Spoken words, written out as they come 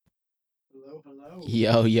Hello, hello.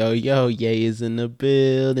 Yo, yo, yo, Ye is in the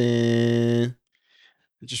building.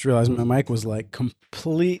 I just realized my mic was like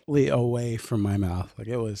completely away from my mouth. Like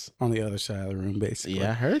it was on the other side of the room, basically.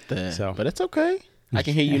 Yeah, I heard that, So but it's okay. I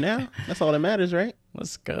can hear you now. That's all that matters, right?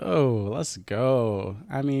 let's go. Let's go.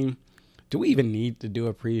 I mean, do we even need to do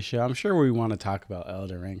a pre-show? I'm sure we want to talk about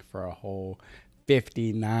Elden Ring for a whole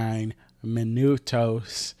 59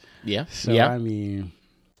 minutos. Yeah, So yeah.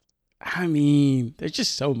 I mean, there's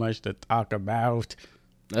just so much to talk about.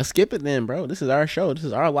 Let's skip it then, bro. This is our show. This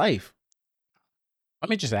is our life. Let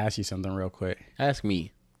me just ask you something real quick. Ask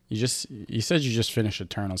me. You said you just finished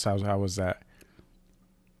Eternals. How was that?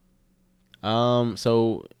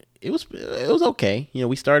 So it was okay. You know,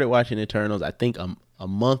 we started watching Eternals, I think a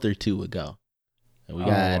month or two ago. And we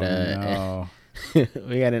got no.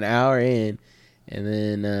 we got an hour in, and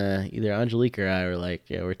then either Angelique or I were like,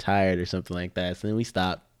 yeah, we're tired or something like that. So then we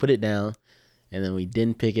stopped, put it down, and then we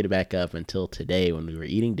didn't pick it back up until today when we were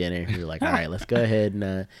eating dinner. We were like, all right, let's go ahead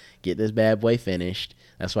and get this bad boy finished.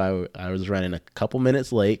 That's why I was running a couple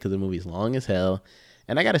minutes late because the movie's long as hell.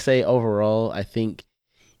 And I got to say, overall, I think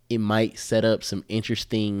it might set up some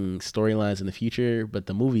interesting storylines in the future, but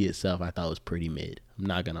the movie itself I thought was pretty mid. I'm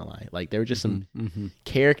not gonna lie. Like there were just some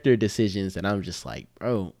character decisions that I'm just like,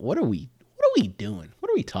 bro, what are we doing?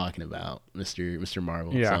 What are we talking about, Mr.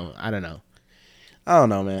 Marvel? Yeah. So I don't know. I don't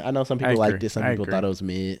know, man. I know some people liked it, some people agree. thought it was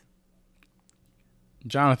mid.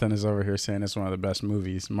 Jonathan is over here saying it's one of the best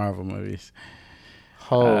movies, Marvel movies.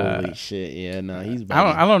 Holy shit, yeah, no, he's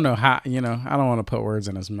I don't know how, I don't want to put words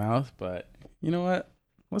in his mouth, but you know what?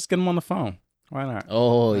 Let's get him on the phone. Why not?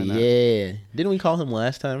 Oh, Why not? yeah. Didn't we call him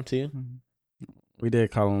last time too? We did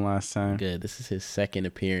call him last time. Good. This is his second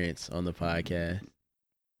appearance on the podcast.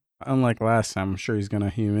 Unlike last time, I'm sure he's going to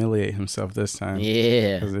humiliate himself this time.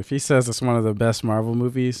 Yeah. Because if he says it's one of the best Marvel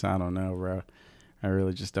movies, I don't know, bro. I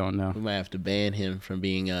really just don't know. We might have to ban him from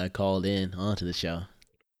being called in onto the show.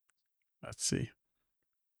 Let's see.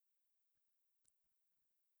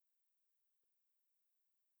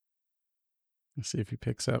 Let's see if he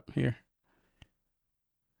picks up here.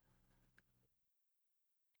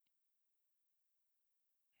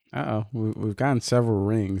 Uh-oh, we've gotten several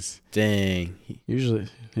rings. Dang. Usually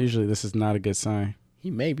this is not a good sign. He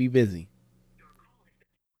may be busy.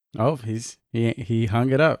 Oh, he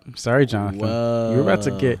hung it up. Sorry, Jonathan. Whoa. You're about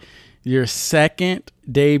to get your second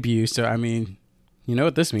debut. So I mean, you know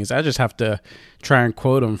what this means? I just have to try and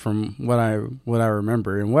quote him from what I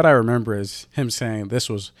remember, and what I remember is him saying this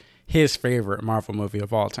was his favorite Marvel movie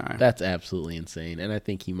of all time. That's absolutely insane, and I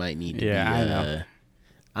think he might need to be. I know.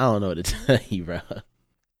 I don't know what to tell you, bro.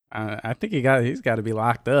 I think he's got to be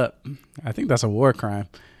locked up. I think that's a war crime.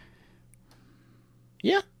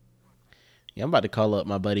 Yeah, I'm about to call up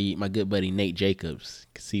my good buddy Nate Jacobs,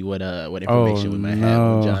 see what information we might have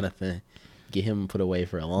on Jonathan. Get him put away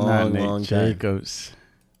for a long time. Jacobs.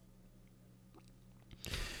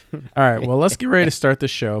 All right, well, let's get ready to start the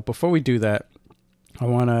show. Before we do that, I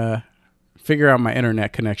want to figure out my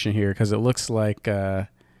internet connection here because it looks like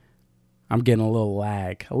I'm getting a little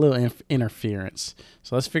lag, a little interference.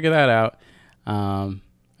 So let's figure that out, and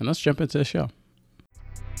let's jump into the show.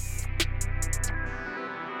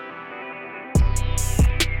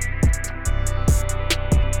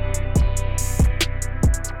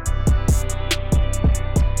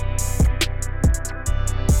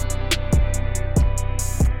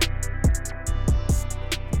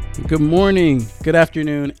 Good morning, good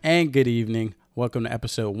afternoon, and good evening. Welcome to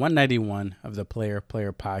episode 191 of the Player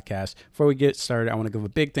Podcast. Before we get started, I want to give a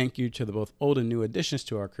big thank you to the both old and new additions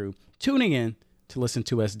to our crew tuning in to listen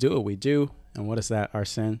to us do what we do. And what is that,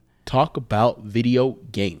 Arsene? Talk about video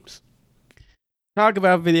games. Talk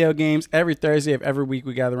about video games. Every Thursday of every week,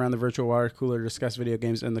 we gather around the virtual water cooler to discuss video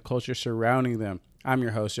games and the culture surrounding them. I'm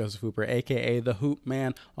your host, Joseph Hooper, a.k.a. The Hoop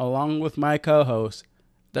Man, along with my co-host,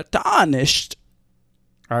 the Tarnished,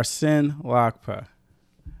 Arsene Lakpa.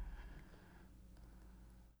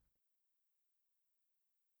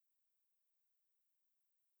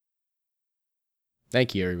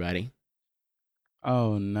 Thank you, everybody.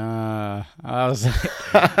 Oh nah, I was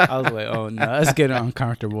like, oh no, it's getting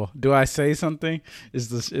uncomfortable. Do I say something? Is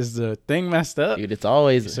the thing messed up? Dude, it's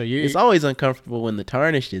always uncomfortable when the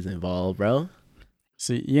Tarnished is involved, bro.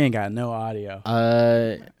 So you ain't got no audio.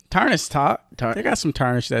 Tarnished talk. They got some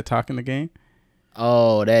Tarnished that talk in the game.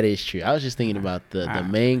 Oh, that is true. I was just thinking about the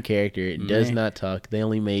main character. It does not talk. They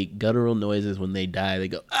only make guttural noises when they die. They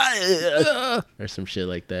go or some shit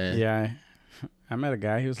like that. Yeah, I met a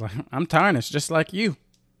guy. He was like, "I'm Tarnished, just like you,"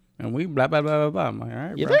 and we blah blah blah blah blah. I'm like, all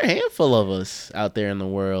right, yeah, bro. there are a handful of us out there in the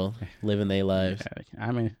world living their lives.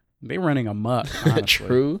 I mean, They running amok. Honestly.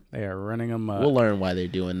 True. They are running amok. We'll learn why they're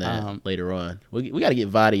doing that later on. We got to get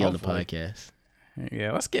Vadi on the podcast.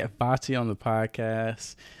 Yeah, let's get Vati on the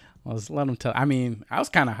podcast. Let's let him tell. I mean, I was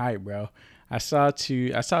kind of hyped, bro. I saw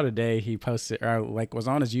today he posted, or like was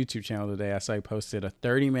on his YouTube channel today. I saw he posted a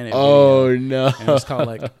 30-minute video. Oh no! And it was called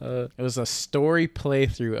like it was a story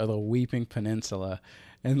playthrough of the Weeping Peninsula,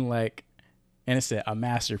 and it said a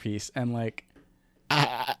masterpiece. And like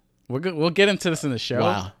we'll get into this in the show.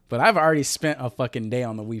 Wow. But I've already spent a fucking day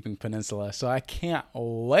on the Weeping Peninsula, so I can't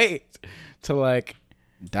wait to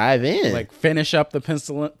dive in, finish up the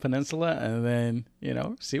peninsula, and then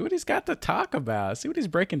see what he's got to talk about, see what he's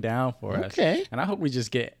breaking down for us. Okay. And I hope we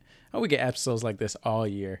get episodes like this all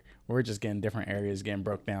year. We're just getting different areas getting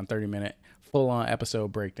broke down, 30-minute full-on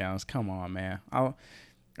episode breakdowns. Come on, man. I'll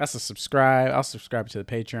subscribe to the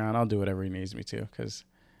Patreon. I'll do whatever he needs me to, because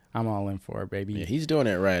I'm all in for it, baby. Yeah, he's doing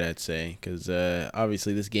it right, I'd say, because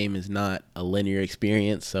obviously this game is not a linear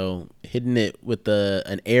experience, so hitting it with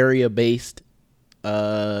an area-based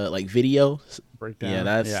video breakdown.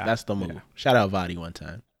 That's the move. Shout out Vadi one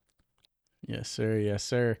time. Yes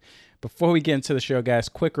sir. Before we get into the show, guys,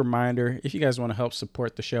 quick reminder, if you guys want to help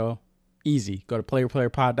support the show, easy, go to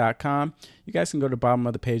playerplayerpod.com. You guys can go to the bottom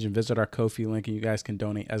of the page and visit our Ko-fi link, and you guys can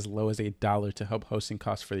donate as low as $1 to help hosting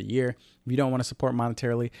costs for the year. If you don't want to support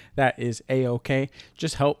monetarily, that is a-okay.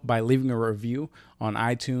 Just help by leaving a review on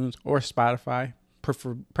iTunes or Spotify,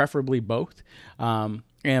 preferably both,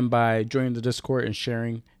 and by joining the Discord and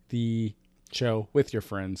sharing the show with your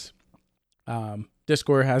friends.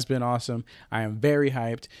 Discord has been awesome. I am very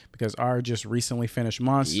hyped because R just recently finished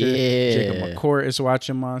Monster. Yeah. Jacob McCourt is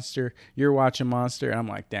watching Monster. You're watching Monster. And I'm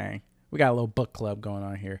like, dang, we got a little book club going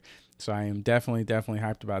on here. So I am definitely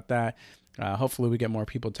hyped about that. Hopefully we get more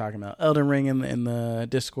people talking about Elden Ring in the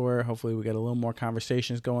Discord. Hopefully we get a little more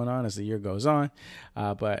conversations going on as the year goes on.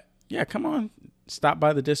 But yeah, come on. Stop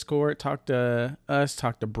by the Discord. Talk to us.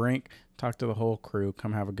 Talk to Brink. Talk to the whole crew.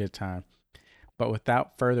 Come have a good time. But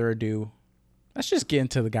without further ado, let's just get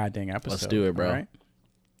into the goddamn episode. Let's do it, bro. All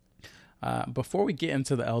right? Before we get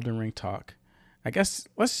into the Elden Ring talk, I guess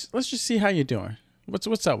let's just see how you're doing.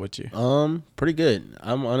 What's up with you? Pretty good.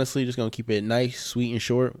 I'm honestly just gonna keep it nice, sweet, and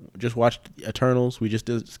short. Just watched Eternals. We just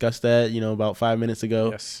discussed that, about 5 minutes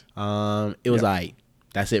ago. Yes. It was aight.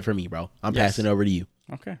 That's it for me, bro. I'm passing over to you.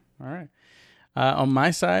 Okay. All right. On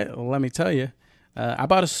my side, let me tell you, I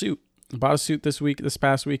bought a suit. This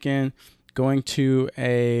past weekend, going to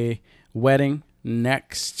a wedding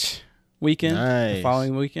next weekend, nice. The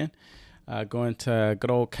following weekend, going to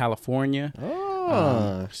good old California.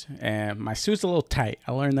 And my suit's a little tight.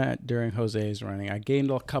 I learned that during Jose's running. I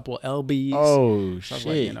gained a couple LBs. Oh, so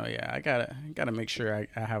shit. I was like, I gotta make sure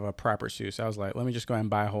I have a proper suit. So I was like, let me just go ahead and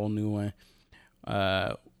buy a whole new one.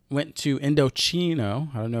 Went to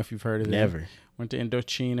Indochino. I don't know if you've heard of it. Never. Went to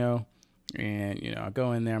Indochino, and I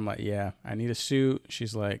go in there. I'm like, yeah, I need a suit.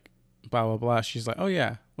 She's like, blah blah blah. She's like, oh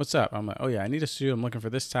yeah, what's up? I'm like, oh yeah, I need a suit. I'm looking for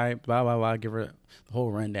this type. Blah blah blah. Give her the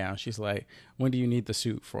whole rundown. She's like, when do you need the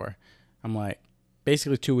suit for? I'm like,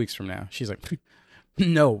 basically 2 weeks from now. She's like,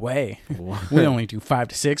 no way. What? We only do 5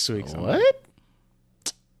 to 6 weeks. What?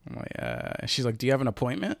 I'm like, she's like, do you have an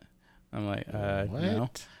appointment? I'm like, what? No.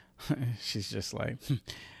 She's just like,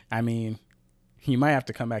 I mean, you might have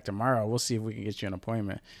to come back tomorrow. We'll see if we can get you an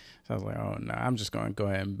appointment. So I was like, oh no, I'm just going to go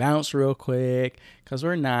ahead and bounce real quick, because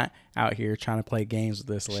we're not out here trying to play games with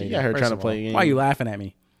this lady. She got her trying to play games. Why are you laughing at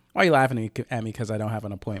me? Why are you laughing at me because I don't have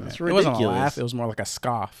an appointment? That's ridiculous. It wasn't a laugh. It was more like a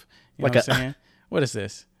scoff. You know what I'm saying? What is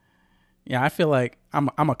this? Yeah, I feel like I'm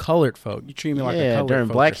a colored folk. You treat me like a colored during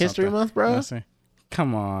folk Black or History something. Month, bro. You know what I'm saying?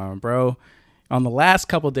 Come on, bro. On the last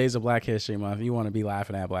couple of days of Black History Month, you want to be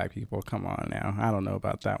laughing at black people. Come on now. I don't know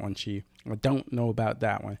about that one, Chief. I don't know about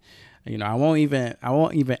that one. I won't even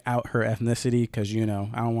out her ethnicity, because I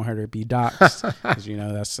don't want her to be doxxed,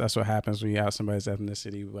 because that's what happens when you out somebody's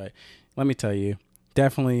ethnicity. But let me tell you,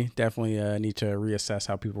 definitely need to reassess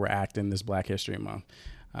how people were acting this Black History Month.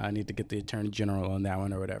 I need to get the Attorney General on that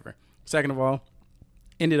one or whatever. Second of all,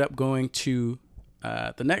 ended up going to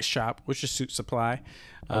the next shop, which is Suit Supply.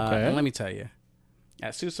 Okay. And let me tell you,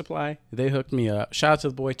 at Suit Supply, they hooked me up. Shout out to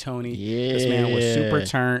the boy Tony. Yeah. This man was super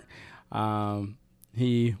turnt.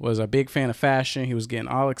 He was a big fan of fashion. He was getting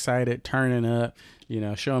all excited, turning up,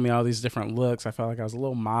 showing me all these different looks. I felt like I was a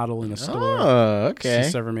little model in the store. Oh, okay.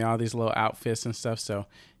 He's serving me all these little outfits and stuff. So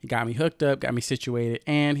he got me hooked up, got me situated,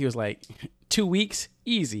 and he was like, 2 weeks,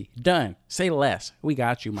 easy, done. Say less. We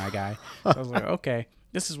got you, my guy. So I was like, okay,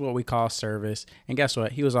 this is what we call service. And guess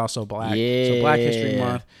what? He was also black. Yeah. So Black History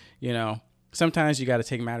Month, sometimes you got to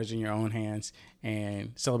take matters in your own hands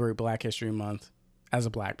and celebrate Black History Month as a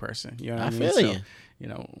black person. You know what I mean? feel you.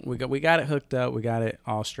 we got it hooked up. We got it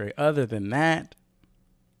all straight. Other than that,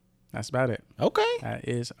 that's about it. Okay. That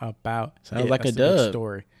is about Sounds it. like That's a good dub.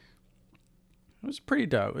 story. It was pretty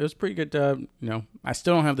dope. It was a pretty good dub. I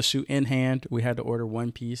still don't have the suit in hand. We had to order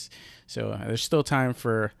one piece. So there's still time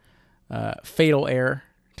for fatal error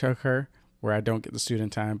to occur where I don't get the suit in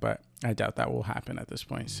time, but I doubt that will happen at this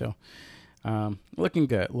point. So looking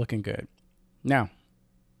good. Now,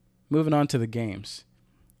 moving on to the games.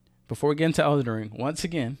 Before we get into Elden Ring, once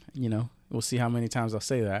again, we'll see how many times I'll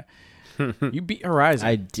say that. You beat Horizon.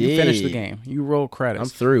 I did. You finished the game. You roll credits. I'm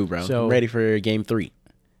through, bro. So, I'm ready for game 3.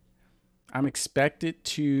 I'm expected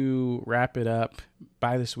to wrap it up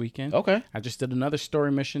by this weekend. Okay. I just did another story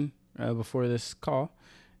mission before this call.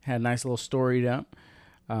 Had a nice little story dump.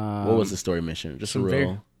 What was the story mission? Just a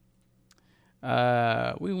real.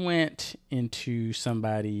 We went into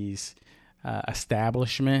somebody's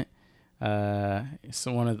establishment.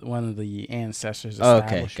 So one of the ancestors'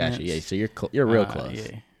 establishments. Okay, gotcha. Yeah, so you're real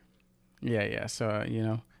close. Yeah. So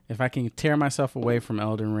if I can tear myself away from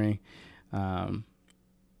Elden Ring,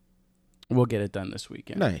 we'll get it done this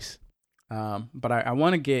weekend. Nice. But I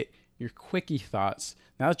want to get your quickie thoughts.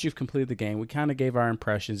 Now that you've completed the game, we kind of gave our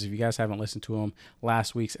impressions. If you guys haven't listened to them,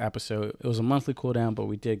 last week's episode, it was a monthly cooldown, but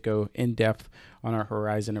we did go in depth on our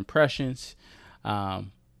Horizon impressions.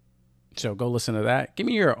 So go listen to that. Give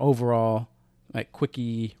me your overall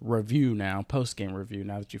quickie review now, post-game review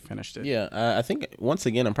now that you finished it. Yeah, I think once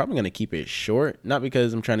again I'm probably going to keep it short, not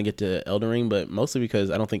because I'm trying to get to Elden Ring, but mostly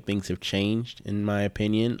because I don't think things have changed in my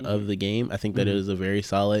opinion of the game. I think that it is a very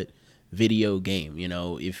solid video game.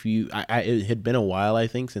 It had been a while, I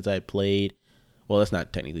think, since I played. Well, that's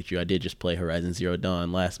not technically true. I did just play Horizon Zero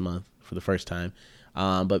Dawn last month for the first time.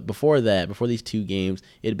 But before these two games,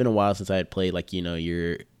 it had been a while since I had played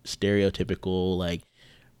your stereotypical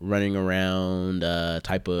running around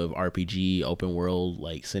type of RPG open world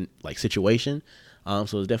situation. So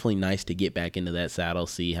it was definitely nice to get back into that saddle,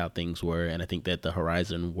 see how things were, and I think that the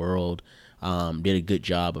Horizon world did a good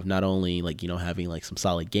job of not only having some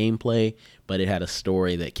solid gameplay, but it had a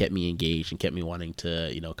story that kept me engaged and kept me wanting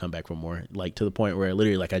to come back for more, to the point where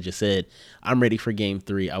literally, like I just said, I'm ready for game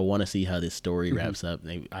 3. I want to see how this story wraps up.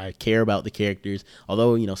 I care about the characters,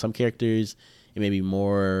 although some characters it may be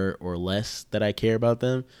more or less that I care about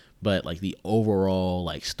them, but the overall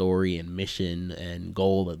story and mission and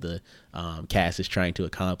goal that the cast is trying to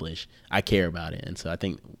accomplish, I care about it. And so I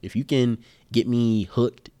think if you can get me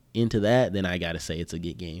hooked into that, then I gotta say it's a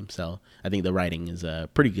good game. So I think the writing is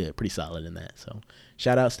pretty good, pretty solid in that. So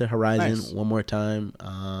shout outs to Horizon one more time.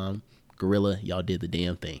 Guerrilla, y'all did the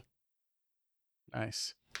damn thing.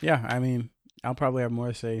 Nice. Yeah, I mean, I'll probably have more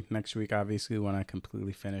to say next week, obviously, when I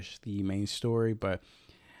completely finish the main story. But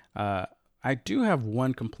I do have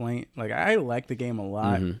one complaint. I like the game a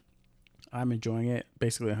lot. I'm enjoying it.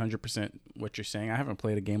 Basically 100% what you're saying. I haven't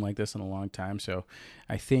played a game like this in a long time. So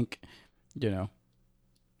I think,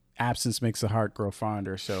 absence makes the heart grow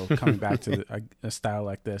fonder. So coming back to a style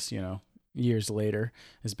like this, years later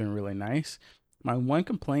has been really nice. My one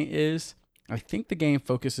complaint is I think the game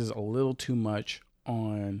focuses a little too much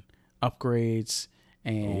on upgrades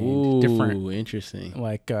and interesting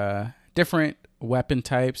different weapon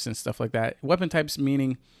types and stuff like that. Weapon types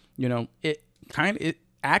meaning it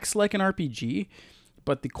acts like an RPG,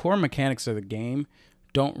 but the core mechanics of the game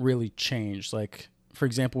don't really change. For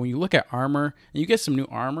example, when you look at armor and you get some new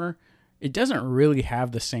armor, it doesn't really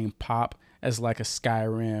have the same pop as a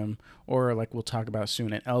Skyrim or we'll talk about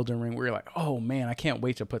soon an Elden Ring, where you're like, oh man, I can't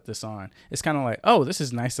wait to put this on. It's kind of like, oh, this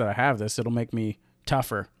is nice that I have this. It'll make me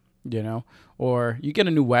tougher, or you get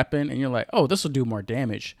a new weapon and you're like, oh, this will do more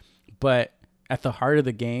damage. But at the heart of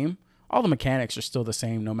the game, all the mechanics are still the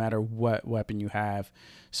same no matter what weapon you have.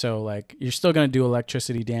 So you're still going to do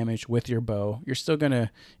electricity damage with your bow. You're still going to,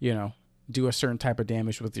 do a certain type of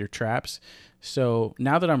damage with your traps. So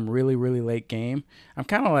now that I'm really, really late game, I'm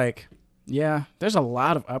kind of yeah, there's a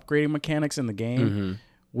lot of upgrading mechanics in the game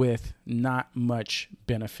with not much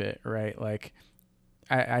benefit, right?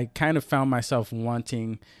 I kind of found myself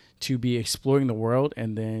wanting to be exploring the world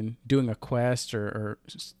and then doing a quest or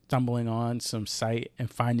stumbling on some site and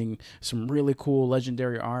finding some really cool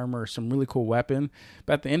legendary armor, some really cool weapon.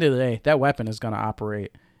 But at the end of the day, that weapon is going to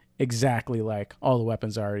operate exactly like all the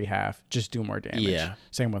weapons I already have, just do more damage. Yeah.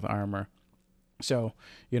 Same with armor. So,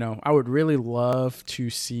 I would really love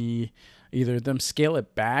to see either them scale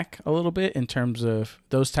it back a little bit in terms of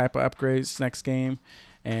those type of upgrades next game,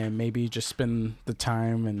 and maybe just spend the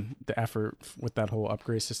time and the effort with that whole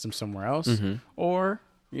upgrade system somewhere else, or,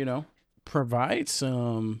 provide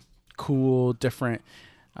some cool different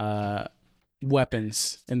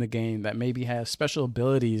weapons in the game that maybe have special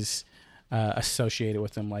abilities associated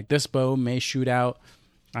with them. Like this bow may shoot out,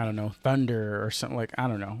 I don't know, thunder or something. Like I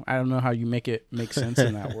don't know. I don't know how you make it make sense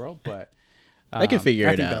in that world, but I can figure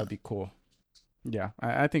I it think out. that would be cool. Yeah,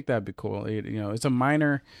 I think that'd be cool. It's a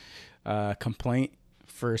minor complaint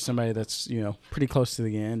for somebody that's pretty close to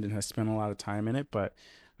the end and has spent a lot of time in it, but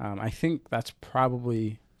I think that's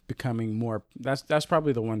probably becoming more. That's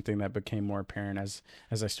probably the one thing that became more apparent as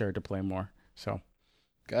I started to play more. So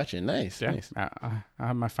Gotcha. Nice. yeah, Nice. I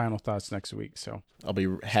have my final thoughts next week. So I'll be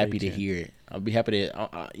happy to tuned. hear it. I'll be happy to,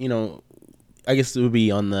 I guess it would be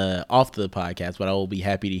on the off the podcast, but I will be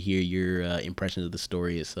happy to hear your impressions of the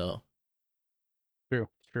story itself.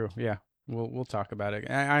 True. Yeah, we'll talk about it.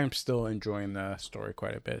 I'm still enjoying the story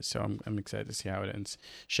quite a bit, so I'm excited to see how it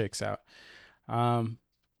shakes out.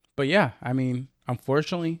 But yeah, I mean,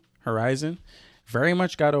 unfortunately, Horizon very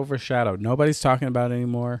much got overshadowed. Nobody's talking about it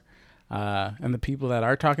anymore, and the people that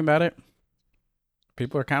are talking about it,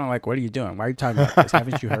 people are kind of like, "What are you doing? Why are you talking about this?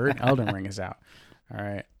 Haven't you heard? Elden Ring is out." All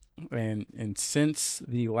right, and since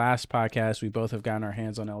the last podcast, we both have gotten our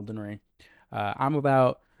hands on Elden Ring. I'm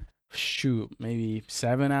about maybe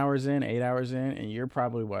 7 hours in, 8 hours in, and you're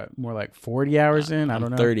probably more like 40 hours in. I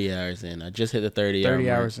don't know. 30 hours in. I just hit the 30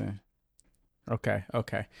 hours in. Okay.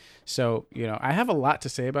 So, I have a lot to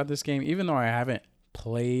say about this game, even though I haven't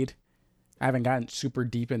gotten super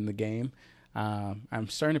deep in the game. I'm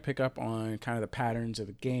starting to pick up on kind of the patterns of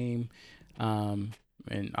the game, and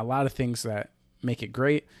a lot of things that make it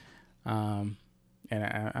great. And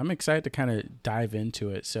I'm excited to kind of dive into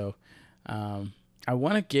it. So, I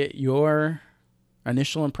want to get your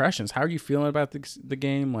initial impressions. How are you feeling about the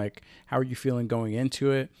game? Like, how are you feeling going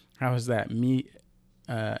into it? How has that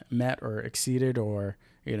met or exceeded or,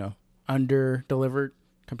 under delivered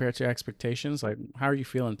compared to expectations? Like, how are you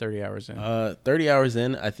feeling 30 hours in? 30 hours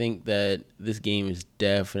in, I think that this game has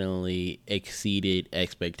definitely exceeded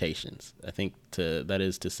expectations. I think that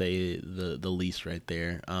is to say the least right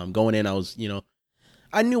there. Going in, I was,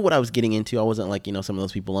 I knew what I was getting into. I wasn't like, some of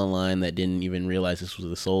those people online that didn't even realize this was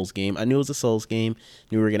a Souls game. I knew it was a Souls game.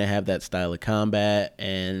 Knew we were going to have that style of combat,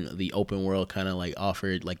 and the open world kind of like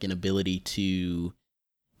offered like an ability to,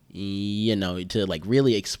 to like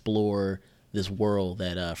really explore this world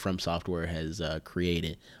that From Software has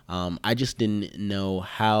created. I just didn't know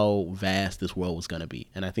how vast this world was going to be.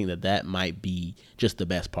 And I think that might be just the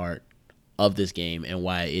best part of this game and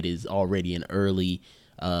why it is already an early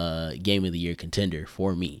game of the year contender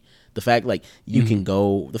for me. The fact like you can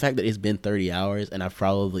go, the fact that it's been 30 hours and I've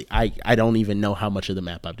probably, I don't even know how much of the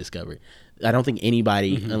map I've discovered. I don't think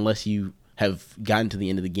anybody, unless you have gotten to the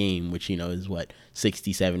end of the game, which, is what,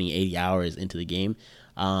 60, 70, 80 hours into the game.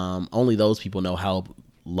 Only those people know how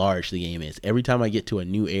large the game is. Every time I get to a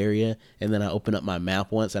new area and then I open up my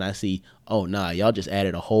map once and I see, oh, nah, y'all just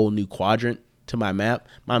added a whole new quadrant to my map,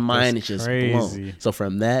 my mind is just blown. So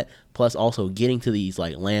from that, plus also getting to these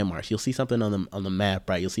like landmarks, you'll see something on the map,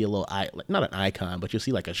 right? You'll see a little not an icon, but you'll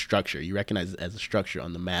see like a structure. You recognize it as a structure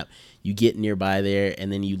on the map. You get nearby there,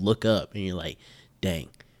 and then you look up, and you're like, "Dang,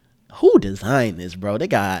 who designed this, bro? They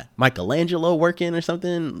got Michelangelo working or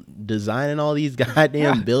something, designing all these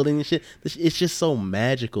goddamn buildings and shit." It's just so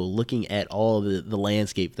magical looking at all the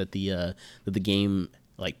landscape that the game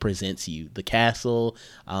like presents you. The castle,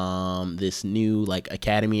 this new like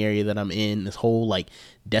academy area that I'm in, this whole like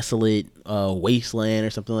desolate wasteland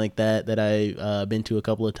or something like that I've been to a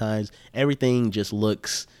couple of times. Everything just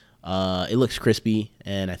looks it looks crispy,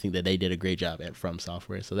 and I think that they did a great job at From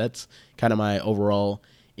Software. So that's kind of my overall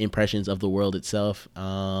impressions of the world itself.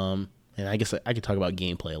 And I guess I could talk about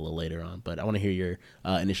gameplay a little later on, but I want to hear your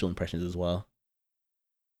initial impressions as well.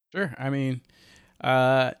 Sure. I mean,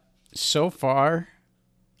 so far,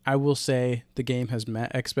 I will say the game has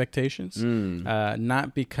met expectations.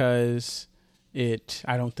 Not because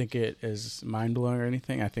I don't think it is mind blowing or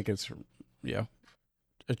anything. I think it's,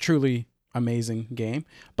 a truly amazing game.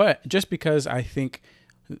 But just because I think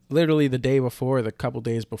literally the couple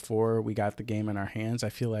days before we got the game in our hands, I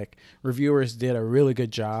feel like reviewers did a really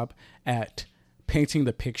good job at painting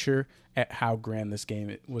the picture at how grand this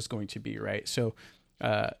game was going to be, right? So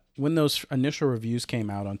when those initial reviews came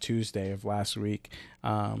out on Tuesday of last week,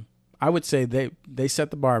 I would say they set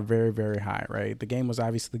the bar very, very high, right? The game was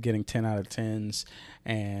obviously getting 10 out of 10s,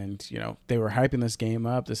 and they were hyping this game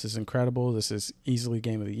up. This is incredible. This is easily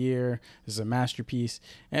game of the year. This is a masterpiece.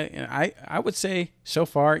 And I would say so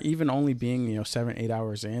far, even only being 7-8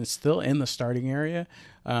 hours in, still in the starting area.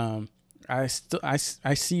 I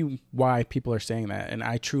see why people are saying that, and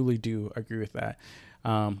I truly do agree with that.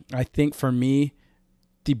 I think for me,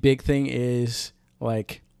 the big thing is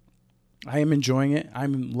like, I am enjoying it.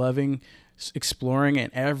 I'm loving exploring,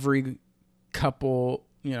 and every couple,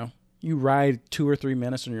 you ride 2 or 3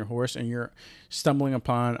 minutes on your horse and you're stumbling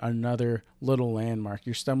upon another little landmark.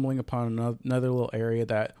 You're stumbling upon another little area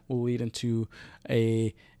that will lead into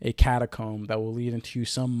a catacomb, that will lead into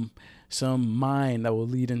some mine, that will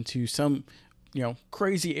lead into some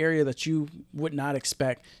crazy area that you would not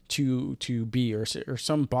expect to be, or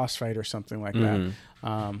some boss fight or something like that.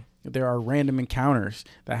 There are random encounters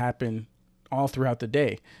that happen all throughout the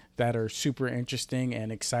day that are super interesting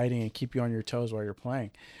and exciting and keep you on your toes while you're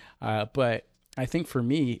playing. But I think for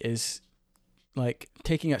me is like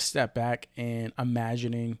taking a step back and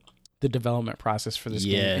imagining the development process for this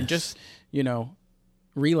game, and just,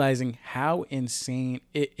 realizing how insane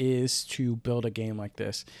it is to build a game like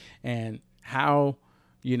this, and how,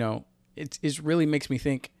 it really makes me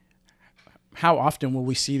think, how often will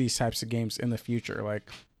we see these types of games in the future? Like,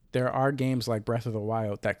 there are games like Breath of the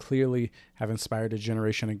Wild that clearly have inspired a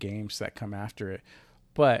generation of games that come after it.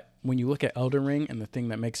 But when you look at Elden Ring and the thing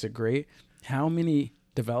that makes it great, how many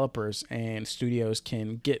developers and studios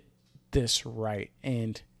can get this right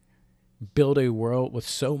and build a world with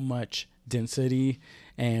so much density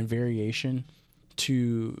and variation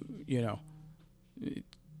to,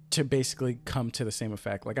 to basically come to the same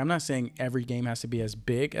effect. Like, I'm not saying every game has to be as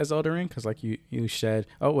big as Elden Ring, because like you said,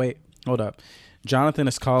 oh wait, hold up. Jonathan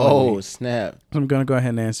is calling me. Oh, snap. I'm going to go ahead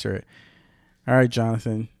and answer it. All right,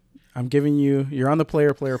 Jonathan. I'm giving you're on the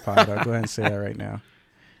player pod. I'll go ahead and say that right now.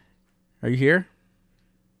 Are you here?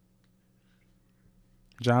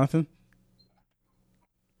 Jonathan?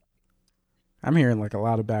 I'm hearing like a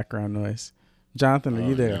lot of background noise. Jonathan, are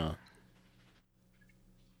you there? No.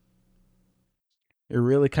 You're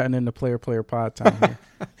really cutting into player pod time here.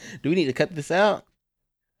 Do we need to cut this out?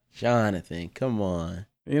 Jonathan, come on.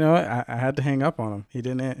 You know what? I had to hang up on him. He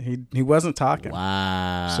didn't. He wasn't talking.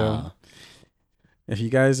 Wow. So if you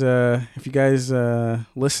guys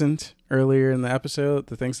listened earlier in the episode,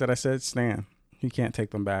 the things that I said, Stan, you can't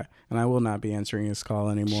take them back, and I will not be answering his call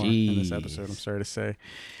anymore in this episode. I'm sorry to say.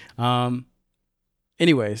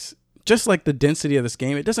 Anyways, just like the density of this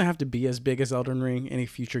game, it doesn't have to be as big as Elden Ring, any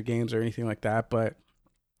future games or anything like that, but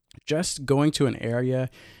just going to an area,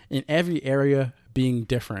 in every area being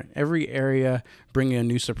different, every area bringing a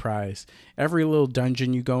new surprise, every little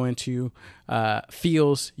dungeon you go into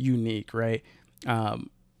feels unique, right? To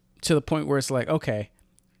the point where it's like, okay,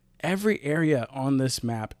 every area on this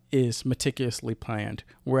map is meticulously planned.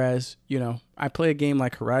 Whereas, I play a game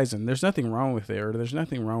like Horizon, there's nothing wrong with it, or there's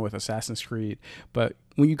nothing wrong with Assassin's Creed. But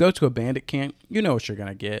when you go to a bandit camp, you know what you're going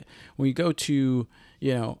to get. When you go to,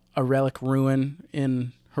 a relic ruin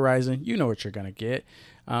in Horizon, you know what you're going to get.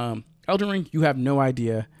 Elden Ring, you have no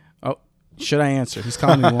idea. Oh, should I answer? He's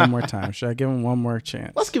calling me one more time. Should I give him one more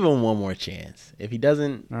chance? Let's give him one more chance. If he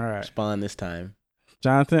doesn't respond this time.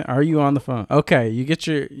 Jonathan, are you on the phone? Okay, you get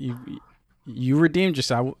you redeemed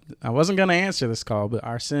yourself. I wasn't going to answer this call, but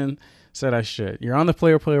Arsene said I should. You're on the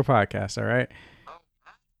Player podcast, all right?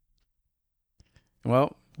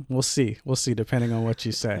 Well, we'll see. We'll see, depending on what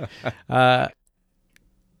you say.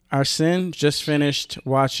 Arsene just finished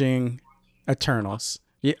watching Eternals.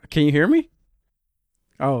 Yeah, can you hear me?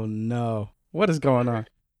 Oh, no. What is going on?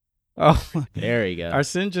 Oh, there we go.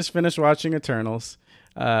 Arsene just finished watching Eternals.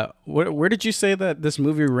 Where did you say that this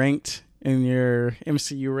movie ranked in your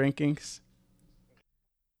MCU rankings?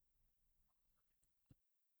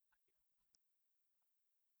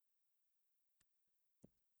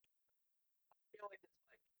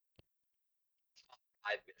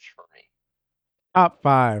 Top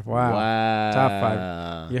 5. Wow. Top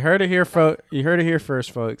 5. You heard it here, folks. You heard it here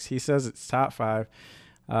first, folks. He says it's top 5.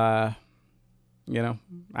 I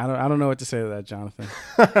don't know what to say to that, Jonathan.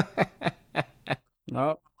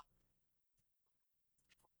 No.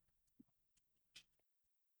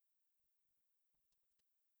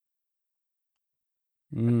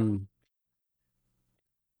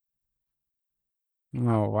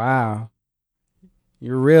 Oh, wow.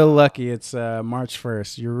 You're real lucky it's March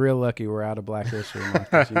 1st. You're real lucky we're out of Black History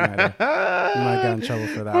Month. You might get in trouble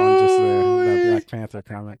for that one just there, that Black Panther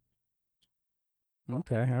comment.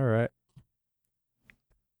 Okay, all right.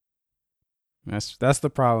 That's the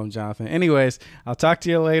problem, Jonathan. Anyways, I'll talk to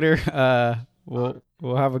you later.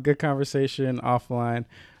 We'll have a good conversation offline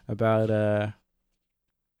about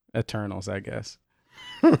Eternals, I guess.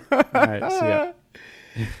 All right, see ya.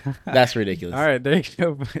 That's ridiculous. All right, there you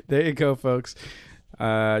go. There you go, folks.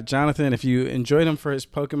 Jonathan, if you enjoyed him for his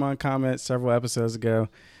Pokemon comment several episodes ago,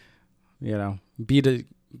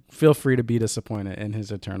 feel free to be disappointed in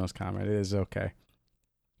his Eternals comment. It is okay.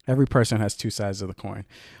 Every person has two sides of the coin.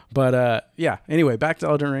 But anyway, back to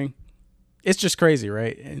Elden Ring. It's just crazy,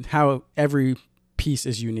 right? And how every piece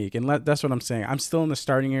is unique. And that's what I'm saying. I'm still in the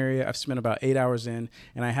starting area. I've spent about 8 hours in,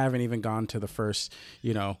 and I haven't even gone to the first,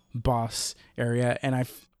 boss area. And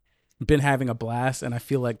I've been having a blast, and I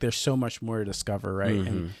feel like there's so much more to discover, right? Mm-hmm.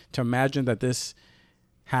 And to imagine that this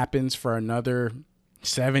happens for another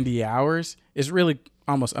 70 hours is really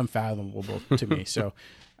almost unfathomable to me. So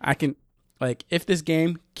I can, like, if this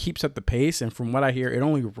game keeps up the pace, and from what I hear, it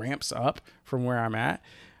only ramps up from where I'm at,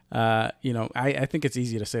 I think it's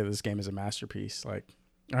easy to say that this game is a masterpiece, like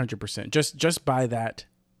 100%, just by that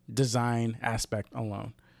design aspect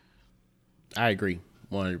alone. I agree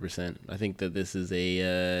 100%. I think that this is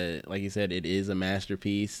like you said, it is a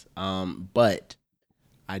masterpiece. But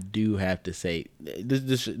I do have to say,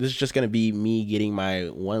 this is just going to be me getting my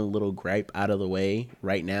one little gripe out of the way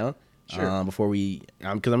right now. Sure. Before because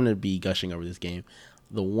I'm going to be gushing over this game.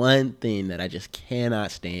 The one thing that I just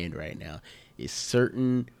cannot stand right now is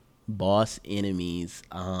certain boss enemies,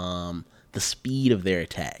 the speed of their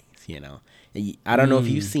attacks, I don't know if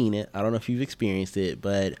you've seen it. I don't know if you've experienced it,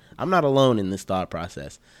 but I'm not alone in this thought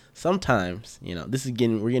process. Sometimes, we're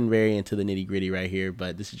getting very into the nitty gritty right here,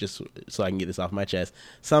 but this is just so I can get this off my chest.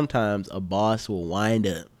 Sometimes a boss will wind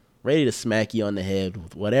up ready to smack you on the head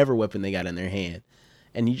with whatever weapon they got in their hand.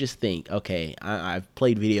 And you just think, okay, I've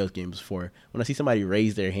played video games before. When I see somebody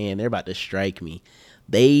raise their hand, they're about to strike me.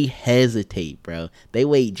 They hesitate, bro. They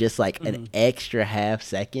wait just like an extra half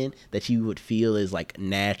second that you would feel is like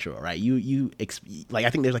natural, right? I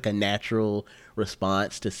think there's like a natural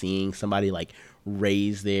response to seeing somebody like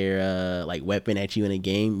raise their like weapon at you in a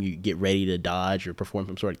game. You get ready to dodge or perform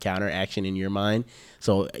some sort of counter action in your mind.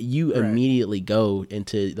 So you immediately go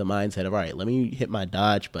into the mindset of, all right, let me hit my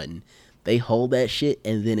dodge button. They hold that shit,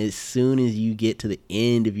 and then as soon as you get to the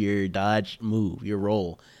end of your dodge move, your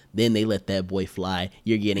roll, then they let that boy fly.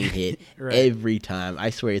 You're getting hit every time.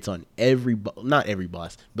 I swear it's on not every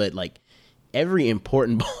boss, but like every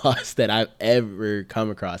important boss that I've ever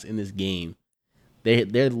come across in this game. They're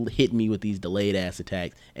hitting me with these delayed ass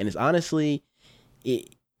attacks, and it's honestly,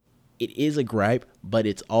 it is a gripe, but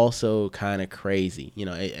it's also kind of crazy.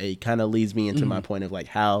 It kind of leads me into my point of like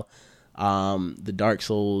how the Dark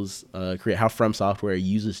Souls how From Software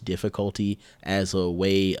uses difficulty as a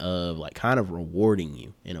way of like kind of rewarding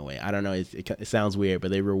you in a way. I don't know, it sounds weird,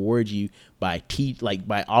 but they reward you by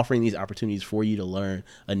by offering these opportunities for you to learn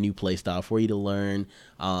a new play style, for you to learn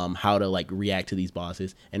how to like react to these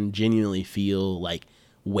bosses and genuinely feel like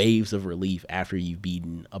waves of relief after you've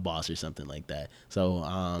beaten a boss or something like that.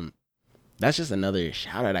 So that's just another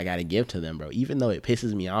shout out I got to give to them, bro. Even though it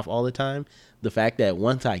pisses me off all the time, the fact that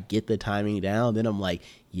once I get the timing down, then I'm like,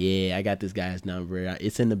 yeah, I got this guy's number.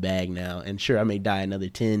 It's in the bag now. And sure, I may die another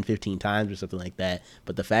 10, 15 times or something like that.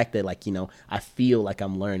 But the fact that, like, I feel like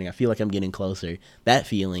I'm learning, I feel like I'm getting closer, that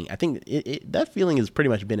feeling, I think that feeling has pretty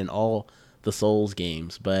much been in all the Souls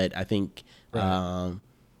games. But I think Elden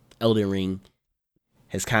Ring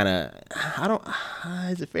has kind of,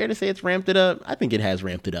 is it fair to say it's ramped it up? I think it has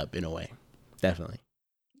ramped it up in a way. Definitely.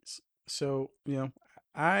 So,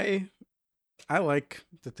 I like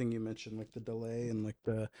the thing you mentioned, like the delay and like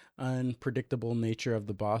the unpredictable nature of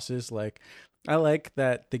the bosses. Like, I like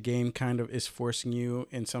that the game kind of is forcing you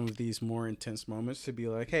in some of these more intense moments to be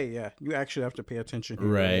like, hey, yeah, you actually have to pay attention here.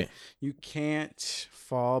 Right. You can't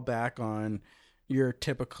fall back on your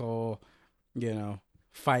typical,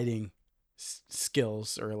 fighting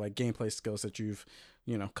skills or like gameplay skills that you've,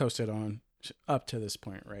 coasted on up to this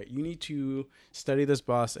point, right? You need to study this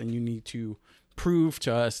boss, and you need to prove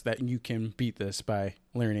to us that you can beat this by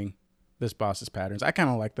learning this boss's patterns. I kind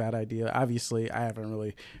of like that idea. Obviously, I haven't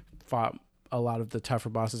really fought a lot of the tougher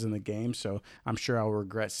bosses in the game, so I'm sure I'll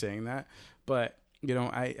regret saying that. But,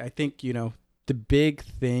 I think, the big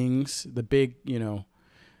things, the big,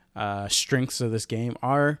 strengths of this game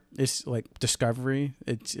is like discovery.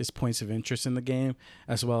 It's points of interest in the game,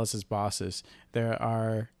 as well as its bosses. There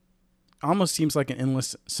are almost seems like an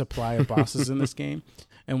endless supply of bosses in this game.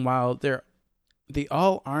 And while they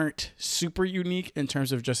all aren't super unique in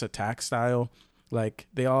terms of just attack style, like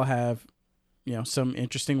they all have, some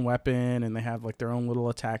interesting weapon, and they have like their own little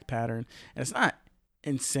attack pattern. And it's not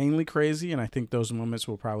insanely crazy. And I think those moments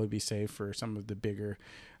will probably be saved for some of the bigger,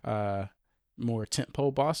 more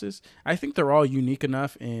tentpole bosses. I think they're all unique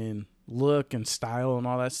enough in look and style and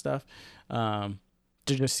all that stuff, to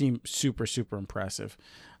just seem super, super impressive.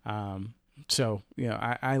 So,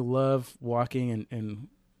 I love walking and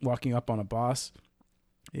walking up on a boss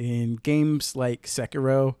in games like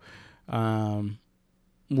Sekiro,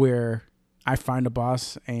 where I find a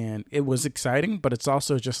boss and it was exciting, but it's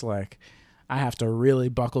also just like, I have to really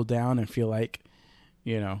buckle down and feel like,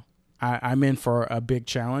 I'm in for a big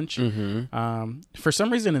challenge. For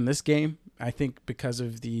some reason in this game, I think because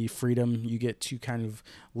of the freedom you get to kind of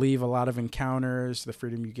leave a lot of encounters, the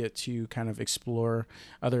freedom you get to kind of explore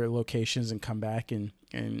other locations and come back and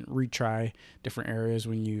retry different areas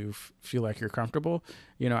when you feel like you're comfortable.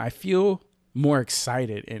 I feel more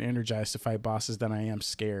excited and energized to fight bosses than I am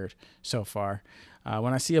scared so far.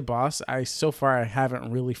 When I see a boss, I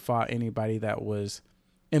haven't really fought anybody that was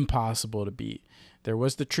impossible to beat. There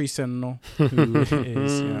was the Tree Sentinel, who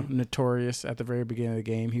is notorious at the very beginning of the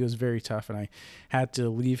game. He was very tough, and I had to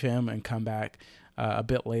leave him and come back a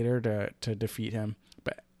bit later to defeat him.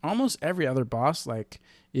 But almost every other boss, like,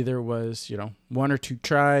 either was 1 or 2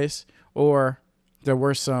 tries, or there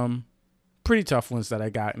were some pretty tough ones that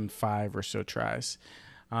I got in 5 or so tries,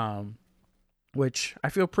 which I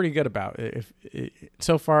feel pretty good about.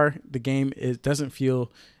 So far, the game doesn't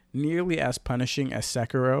feel nearly as punishing as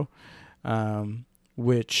Sekiro,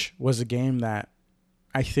 which was a game that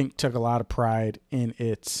I think took a lot of pride in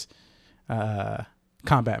its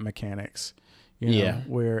combat mechanics.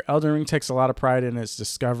 Where Elden Ring takes a lot of pride in its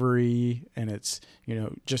discovery and its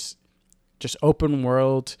just open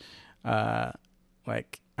world,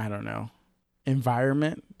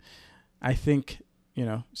 environment. I think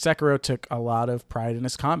Sekiro took a lot of pride in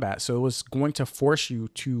its combat, so it was going to force you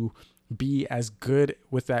to be as good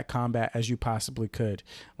with that combat as you possibly could.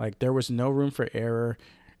 Like, there was no room for error.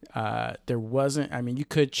 There wasn't, you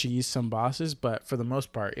could cheese some bosses, but for the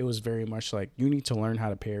most part, it was very much like you need to learn how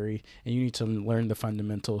to parry and you need to learn the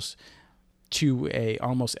fundamentals to a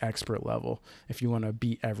almost expert level if you want to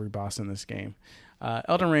beat every boss in this game.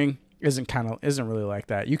 Elden Ring isn't really like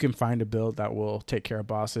that. You can find a build that will take care of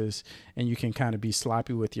bosses, and you can kind of be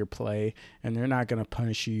sloppy with your play, and they're not going to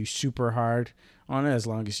punish you super hard on it as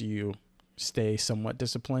long as you stay somewhat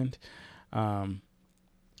disciplined.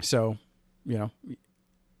 So, you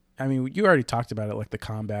already talked about it, like the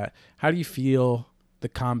combat. How do you feel the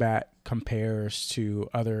combat compares to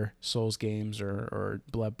other Souls games or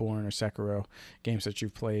Bloodborne or Sekiro games that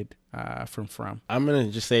you've played from? I'm going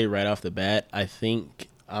to just say right off the bat, I think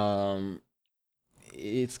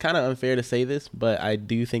it's kind of unfair to say this, but I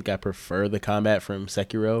do think I prefer the combat from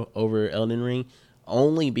Sekiro over Elden Ring,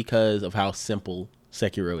 only because of how simple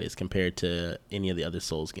Sekiro is compared to any of the other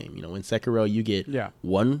Souls game. In Sekiro, you get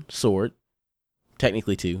one sword,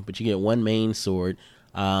 technically 2, but you get one main sword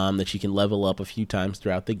that you can level up a few times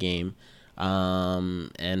throughout the game.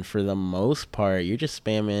 And for the most part, you're just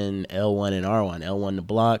spamming L1 and R1. L1 to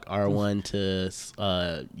block, R1 to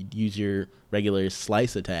use your regular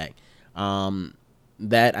slice attack.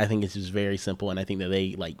 That I think is just very simple, and I think that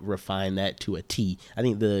they refine that to a T. I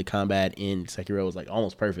think the combat in Sekiro is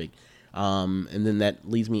almost perfect. And then that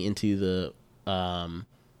leads me into the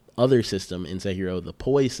other system in Sekiro, the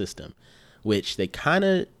poise system, which they kind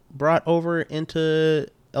of brought over into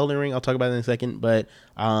Elden Ring. I'll talk about it in a second, but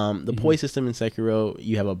the poise system in Sekiro,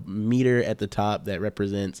 you have a meter at the top that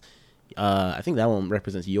represents I think that one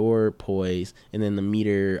represents your poise, and then the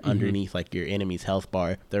meter underneath your enemy's health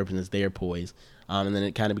bar that represents their poise. And then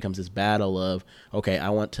it kind of becomes this battle of, okay, I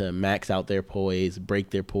want to max out their poise, break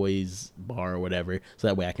their poise bar or whatever, so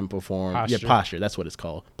that way I can perform posture. That's what it's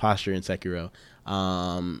called, posture in Sekiro.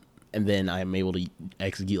 And then I'm able to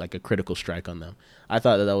execute a critical strike on them. I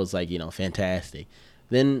thought that was fantastic.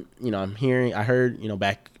 Then I heard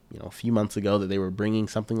back a few months ago that they were bringing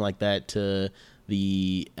something like that to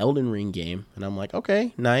the Elden Ring game, and I'm like,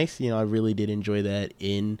 okay, nice. I really did enjoy that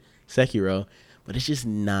in Sekiro, but it's just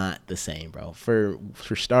not the same, bro. For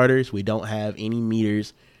starters, we don't have any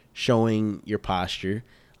meters showing your posture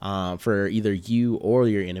for either you or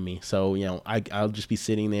your enemy. So I'll just be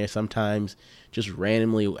sitting there sometimes just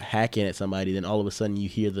randomly hacking at somebody, then all of a sudden you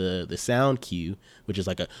hear the sound cue, which is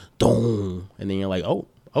like a dong, and then you're like, oh,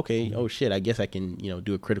 okay, oh shit, I guess I can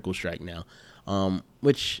do a critical strike now.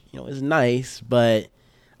 Which is nice, but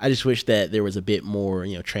I just wish that there was a bit more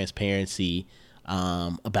transparency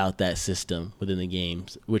about that system within the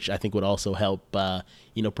games, which I think would also help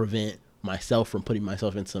prevent myself from putting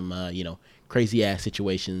myself in some crazy ass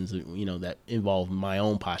situations that involve my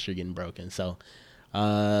own posture getting broken. So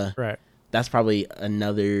right, that's probably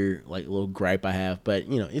another little gripe I have, but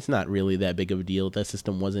it's not really that big of a deal. That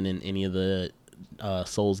system wasn't in any of the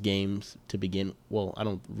Souls games to begin. Well, I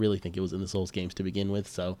don't really think it was in the Souls games to begin with,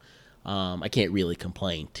 so I can't really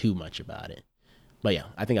complain too much about it. But yeah,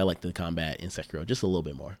 I think I like the combat in Sekiro just a little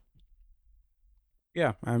bit more.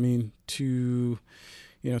 Yeah, to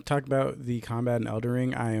talk about the combat in Elden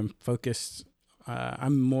Ring, I am focused.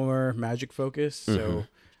 I'm more magic focused, so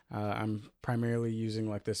I'm primarily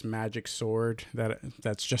using this magic sword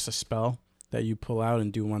that's just a spell. that you pull out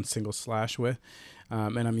and do one single slash with.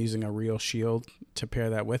 And I'm using a real shield to pair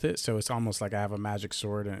that with it. So it's almost like I have a magic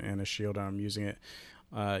sword and a shield, and I'm using it,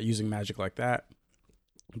 using magic like that.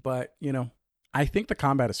 But, you know, I think the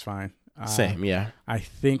combat is fine. Same, yeah. I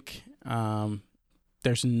think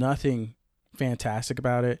there's nothing fantastic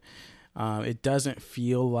about it. It doesn't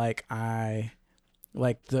feel like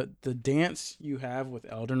the dance you have with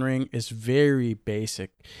Elden Ring is very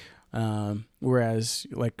basic. Whereas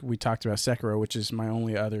like we talked about Sekiro, which is my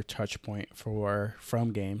only other touch point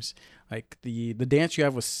from games, like the dance you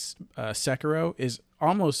have with Sekiro is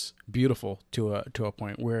almost beautiful to a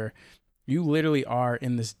point where you literally are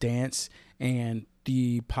in this dance, and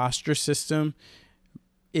the posture system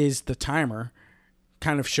is the timer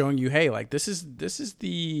kind of showing you, hey, like this is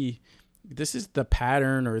the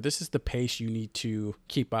pattern, or this is the pace you need to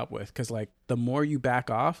keep up with. Because like the more you back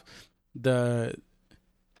off, the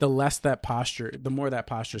less that posture, the more that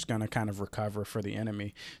posture is going to kind of recover for the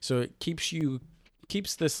enemy. So it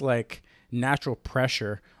keeps this like natural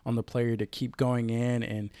pressure on the player to keep going in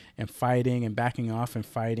and fighting and backing off and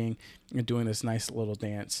fighting and doing this nice little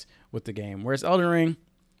dance with the game. Whereas Elden Ring,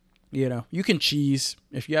 you know, you can cheese.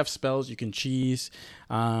 If you have spells, you can cheese.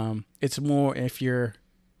 It's more, if you're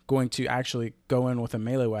going to actually go in with a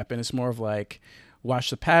melee weapon, it's more of like,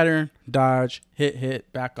 watch the pattern, dodge,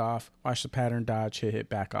 hit, back off, watch the pattern, dodge, hit,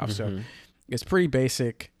 back off. So it's pretty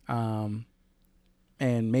basic.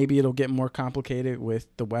 And maybe it'll get more complicated with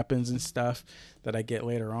the weapons and stuff that I get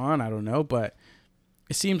later on. I don't know, but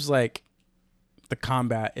it seems like the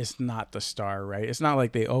combat is not the star, right? It's not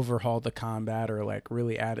like they overhauled the combat or like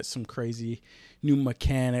really added some crazy new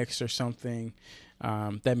mechanics or something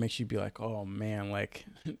that makes you be like, oh man, like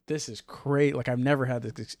this is great. Like I've never had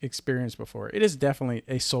this experience before. It is definitely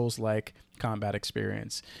a Souls-like combat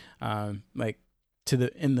experience, like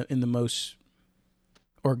in the most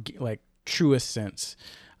or like truest sense,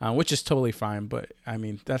 which is totally fine. But I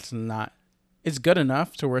mean, it's good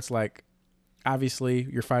enough to where it's like, obviously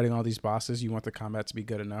you're fighting all these bosses, you want the combat to be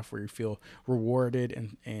good enough where you feel rewarded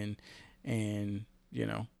and you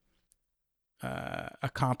know,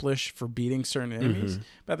 accomplished for beating certain enemies.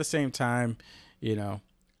 But at the same time, you know,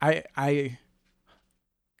 I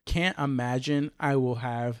can't imagine I will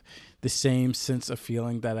have the same sense of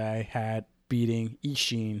feeling that I had beating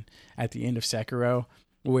Ishin at the end of Sekiro,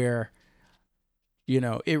 where, you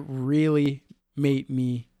know, it really made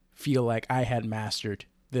me feel like I had mastered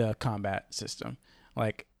the combat system.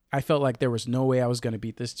 Like I felt like there was no way I was going to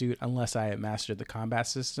beat this dude unless I had mastered the combat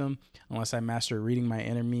system, unless I mastered reading my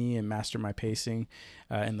enemy and mastered my pacing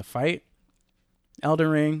in the fight. Elden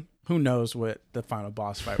Ring, who knows what the final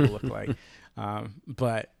boss fight will look like.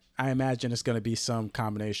 But I imagine it's going to be some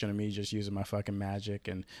combination of me just using my fucking magic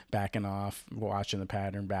and backing off, watching the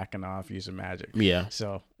pattern, backing off, using magic. Yeah.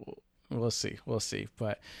 So we'll see.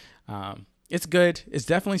 But it's good. It's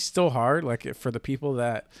definitely still hard. Like for the people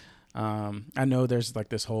that, I know there's like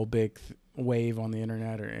this whole big wave on the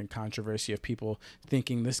internet and controversy of people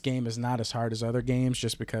thinking this game is not as hard as other games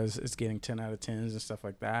just because it's getting 10 out of 10s and stuff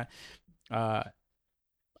like that.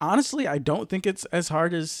 Honestly, I don't think it's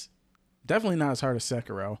definitely not as hard as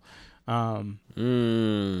Sekiro.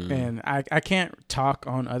 And I can't talk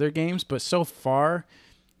on other games, but so far,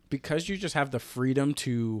 because you just have the freedom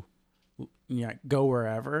to, you know, go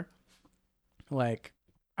wherever, like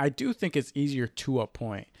I do think it's easier to a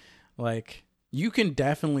point. Like you can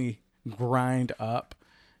definitely grind up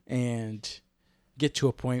and get to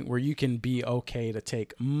a point where you can be okay to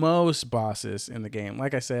take most bosses in the game.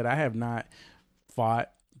 Like I said, I have not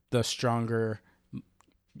fought the stronger,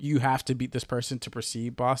 you have to beat this person to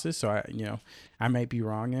proceed bosses. So I might be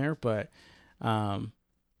wrong there, but I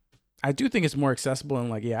do think it's more accessible, and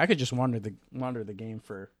like, yeah, I could just wander the game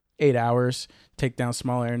for 8 hours, take down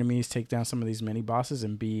smaller enemies, take down some of these mini bosses,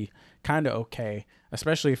 and be kind of okay,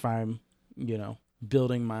 especially if I'm, you know,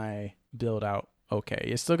 building my build out okay.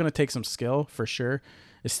 It's still going to take some skill for sure.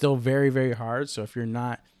 It's still very, very hard. So if you're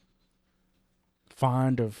not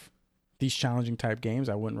fond of these challenging type games,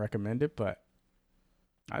 I wouldn't recommend it, but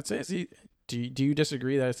I'd say it's do you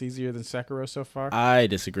disagree that it's easier than Sekiro so far? I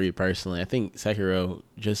disagree personally. I think Sekiro,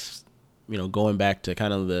 just, you know, going back to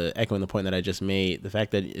kind of echoing the point that I just made, the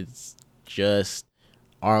fact that it's just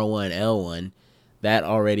R1, L1, that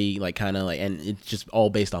already like kind of like, and it's just all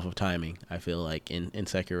based off of timing, I feel like in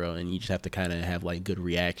Sekiro, and you just have to kind of have like good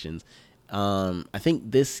reactions. I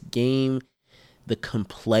think this game, the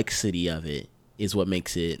complexity of it is what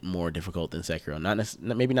makes it more difficult than Sekiro.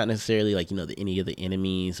 Maybe not necessarily like, you know, any of the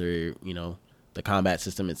enemies or, you know, the combat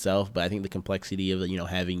system itself, but I think the complexity of, you know,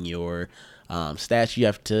 having your stats you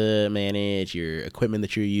have to manage, your equipment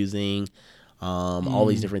that you're using, all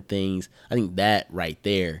these different things. I think that right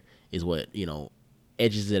there is what,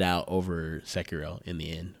 edges it out over Sekiro in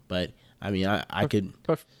the end. But I mean, I could,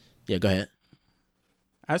 yeah, go ahead.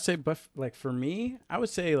 I'd say, but like for me, I would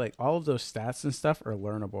say like all of those stats and stuff are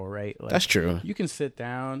learnable, right? Like, that's true. You can sit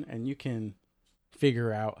down and you can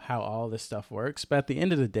figure out how all this stuff works. But at the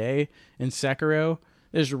end of the day, in Sekiro,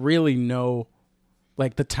 there's really no,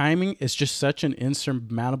 like, the timing is just such an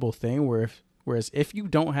insurmountable thing whereas if you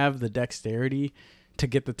don't have the dexterity to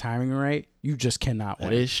get the timing right, you just cannot win.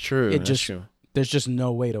 That is true. That's true. There's just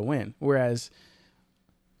no way to win. Whereas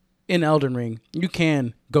in Elden Ring, you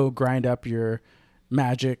can go grind up your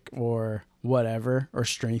magic or whatever, or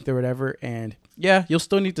strength or whatever, and yeah, you'll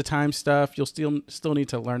still need to time stuff. You'll still need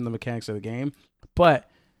to learn the mechanics of the game, but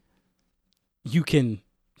you can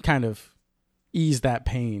kind of ease that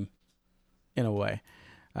pain in a way.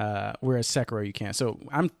 Whereas Sekiro, you can't. So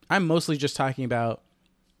I'm mostly just talking about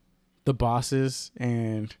the bosses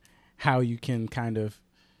and how you can kind of,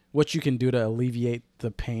 what you can do to alleviate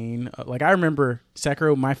the pain. Like, I remember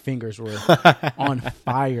Sekiro, my fingers were on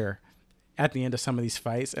fire at the end of some of these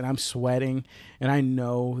fights, and I'm sweating, and I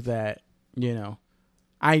know that, you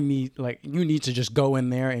need to just go in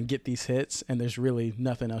there and get these hits, and there's really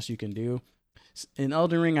nothing else you can do. In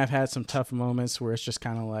Elden Ring, I've had some tough moments where it's just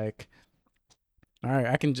kind of like, all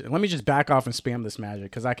right, let me just back off and spam this magic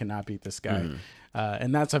because I cannot beat this guy.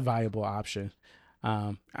 And that's a viable option.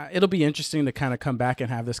 It'll be interesting to kind of come back and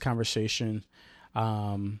have this conversation.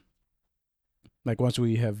 Like once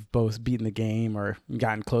we have both beaten the game or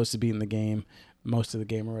gotten close to beating the game, most of the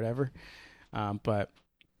game or whatever. But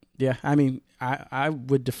yeah, I mean, I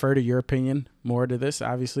would defer to your opinion more to this,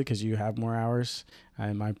 obviously, because you have more hours,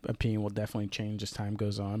 and my opinion will definitely change as time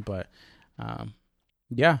goes on. But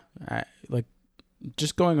yeah,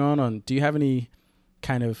 just going on, do you have any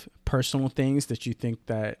kind of personal things that you think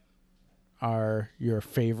that are your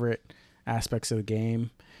favorite aspects of the game?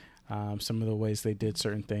 Some of the ways they did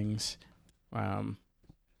certain things. You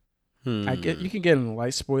can get into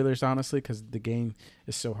light spoilers, honestly, because the game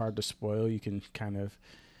is so hard to spoil. You can kind of,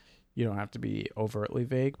 you don't have to be overtly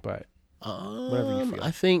vague, but whatever you feel.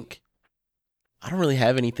 I think I don't really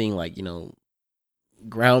have anything like,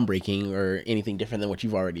 groundbreaking or anything different than what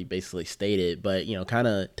you've already basically stated, but kind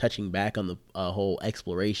of touching back on the whole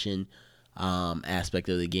exploration aspect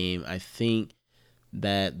of the game, I think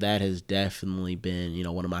that has definitely been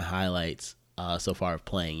one of my highlights so far of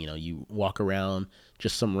playing. You walk around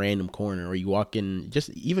just some random corner, or you walk in just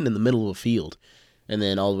even in the middle of a field, and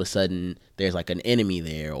then all of a sudden there's like an enemy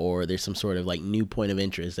there, or there's some sort of like new point of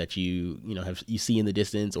interest that you see in the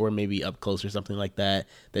distance, or maybe up close or something like that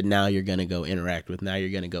now you're going to go interact with, now you're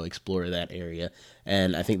going to go explore that area.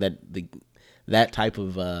 And I think that that type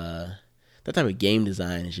of game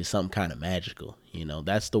design is just something kind of magical.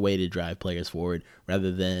 That's the way to drive players forward,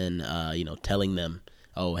 rather than telling them,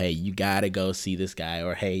 oh, hey, you gotta go see this guy,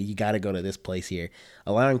 or hey, you gotta go to this place here.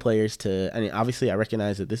 Allowing players to, I mean, obviously I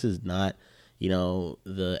recognize that this is not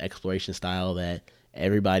the exploration style that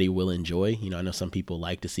everybody will enjoy. I know some people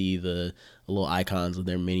like to see the little icons of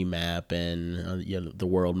their mini map and the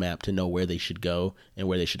world map to know where they should go and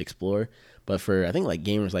where they should explore. But for, I think, like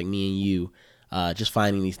gamers like me and you, just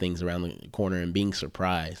finding these things around the corner and being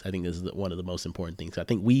surprised, I think this is one of the most important things. I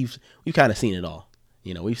think we've kind of seen it all.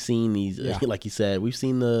 We've seen these, like you said, we've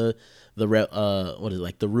seen the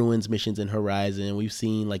ruins missions in Horizon. We've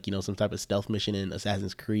seen some type of stealth mission in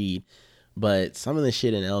Assassin's Creed. But some of the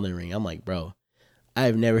shit in Elden Ring, I'm like, bro,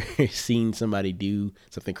 I've never seen somebody do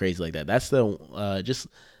something crazy like that. That's the just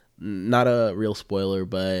not a real spoiler,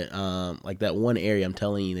 but like that one area I'm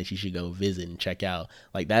telling you that you should go visit and check out.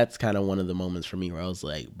 Like, that's kind of one of the moments for me where I was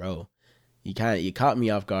like, bro, you caught me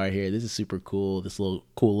off guard here. This is super cool. This cool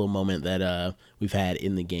little moment that we've had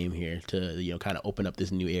in the game here to kind of open up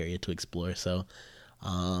this new area to explore. So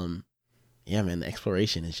yeah, man, the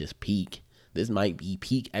exploration is just peak. This might be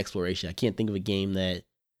peak exploration. I can't think of a game that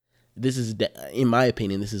this is, in my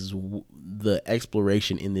opinion, this is the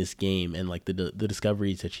exploration in this game, and like the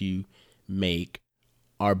discoveries that you make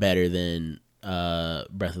are better than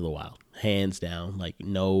Breath of the Wild, hands down. Like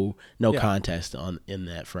no contest in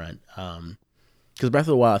that front. Because Breath of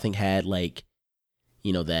the Wild, I think, had like,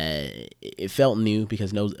 that it felt new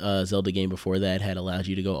because no Zelda game before that had allowed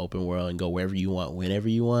you to go open world and go wherever you want, whenever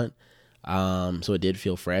you want. So it did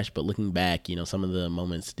feel fresh, but looking back, some of the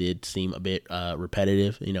moments did seem a bit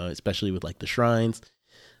repetitive, especially with like the shrines.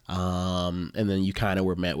 And then you kind of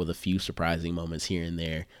were met with a few surprising moments here and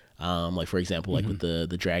there. Like, for example, like with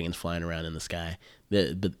the dragons flying around in the sky.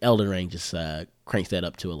 The Elden Ring just cranks that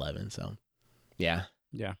up to 11. So, yeah.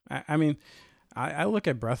 Yeah. I mean, I look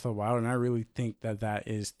at Breath of the Wild and I really think that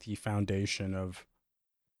is the foundation of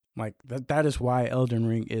like that is why Elden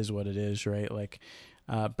Ring is what it is, right? Like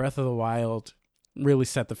Breath of the Wild really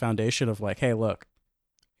set the foundation of like, hey, look,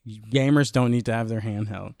 gamers don't need to have their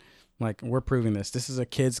handheld. Like we're proving this. This is a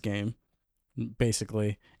kids game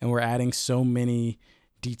basically, and we're adding so many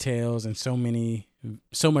details and so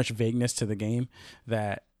much vagueness to the game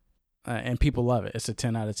that and people love it. It's a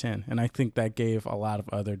 10 out of 10. And I think that gave a lot of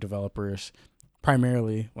other developers,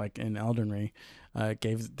 primarily like in Elden Ring,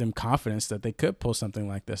 gave them confidence that they could pull something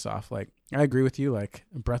like this off. Like I agree with you, like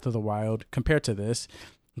Breath of the Wild compared to this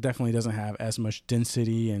definitely doesn't have as much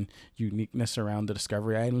density and uniqueness around the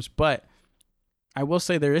discovery items, but I will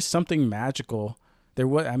say there is something magical. There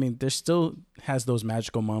still has those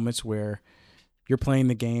magical moments where you're playing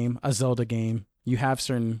the game, a Zelda game, you have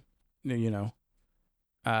certain,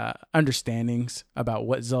 understandings about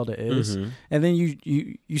what Zelda is, and then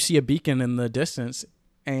you see a beacon in the distance,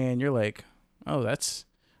 and you're like, oh,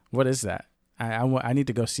 what is that? I need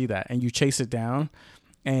to go see that, and you chase it down,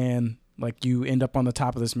 and like you end up on the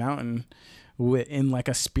top of this mountain, in like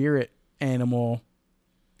a spirit animal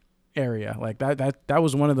area. Like that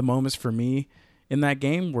was one of the moments for me in that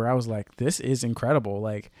game where I was like, this is incredible.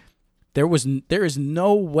 Like there is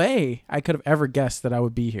no way I could have ever guessed that I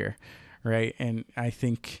would be here. Right. And I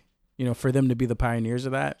think, for them to be the pioneers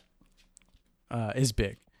of that is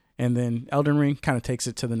big. And then Elden Ring kind of takes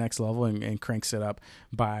it to the next level and cranks it up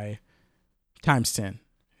by times 10.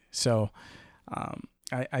 So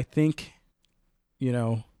I think,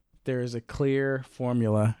 there is a clear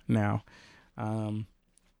formula now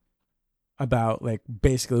about like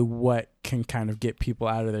basically what can kind of get people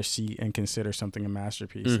out of their seat and consider something a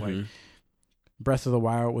masterpiece. Like Breath of the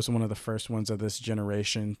Wild was one of the first ones of this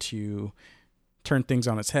generation to turn things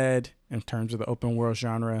on its head in terms of the open world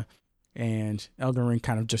genre, and Elden Ring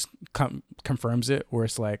kind of just confirms it, where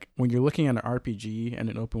it's like when you're looking at an RPG and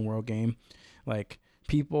an open world game, like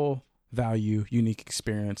people value unique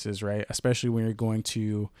experiences, right? Especially when you're going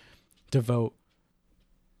to devote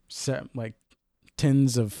like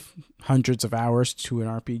tens of hundreds of hours to an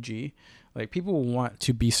RPG. Like people want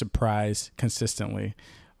to be surprised consistently.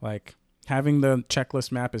 Like having the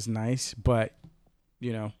checklist map is nice, but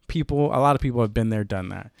a lot of people have been there, done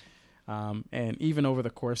that. And even over the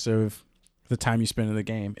course of the time you spend in the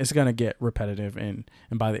game, it's going to get repetitive. And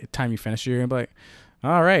by the time you finish, you're going to be like,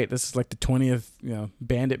 all right, this is like the 20th,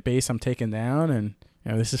 bandit base I'm taking down. And,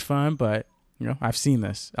 this is fun, but I've seen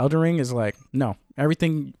this. Elden Ring is like, no,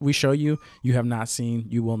 everything we show you, you have not seen,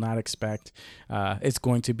 you will not expect. It's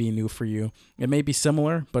going to be new for you. It may be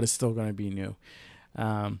similar, but it's still going to be new,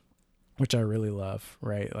 which I really love,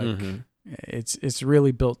 right? Like it's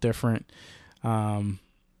really built different.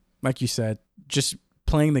 Like you said, just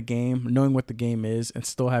playing the game, knowing what the game is, and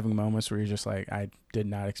still having moments where you're just like, I did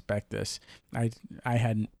not expect this. I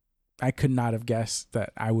could not have guessed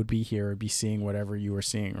that I would be here or be seeing whatever you were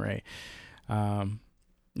seeing, right?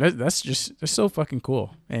 That's so fucking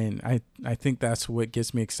cool. And I think that's what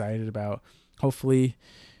gets me excited about hopefully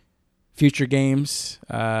future games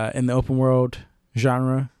in the open world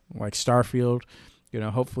genre, like Starfield.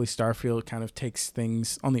 Hopefully Starfield kind of takes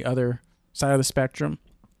things on the other side of the spectrum,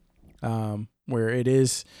 where it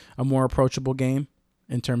is a more approachable game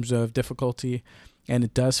in terms of difficulty, and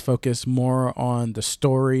it does focus more on the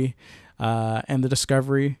story and the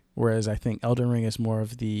discovery, whereas I think Elden Ring is more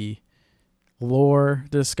of the lore,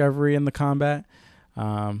 the discovery, and the combat.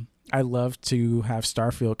 I love to have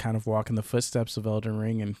Starfield kind of walk in the footsteps of Elden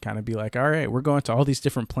Ring and kind of be like, all right, we're going to all these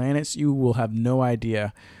different planets. You will have no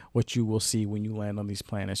idea what you will see when you land on these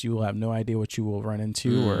planets. You will have no idea what you will run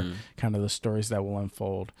into or kind of the stories that will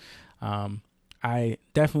unfold. I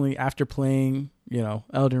definitely, after playing,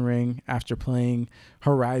 Elden Ring, after playing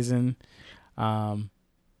Horizon,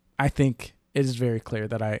 I think it is very clear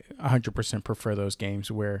that I 100% prefer those games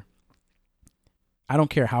where I don't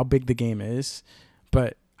care how big the game is,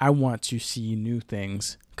 but I want to see new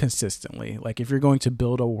things consistently. Like if you're going to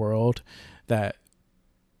build a world that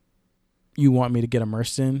you want me to get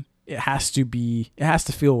immersed in, it has to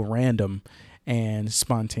feel random and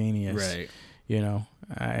spontaneous. Right.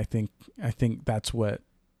 I think that's what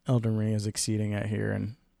Elden Ring is exceeding at here,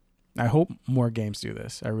 and I hope more games do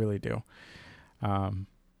this. I really do.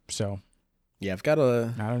 So yeah, I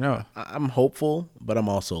don't know. I'm hopeful, but I'm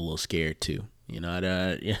also a little scared too.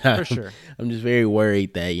 For sure. I'm just very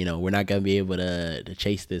worried that, we're not going to be able to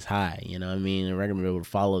chase this high. We're not going to be able to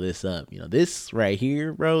follow this up. This right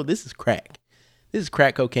here, bro, this is crack. This is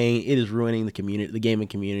crack cocaine. It is ruining the community, the gaming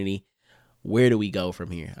community. Where do we go from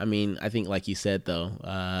here? I think like you said, though,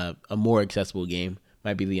 a more accessible game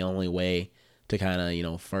might be the only way to kind of, you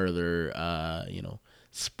know, further, you know,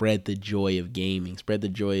 spread the joy of gaming, spread the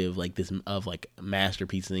joy of like this, of like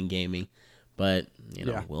masterpieces in gaming. But, you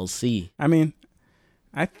know, we'll see. I mean,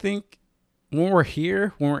 I think when we're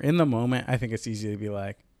here, when we're in the moment, I think it's easy to be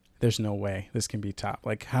like, there's no way this can be top.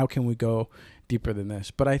 Like, how can we go deeper than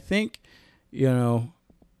this? But I think, you know,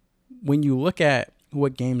 when you look at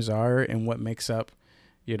what games are and what makes up,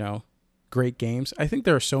 you know, great games, I think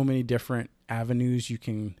there are so many different avenues you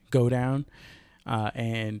can go down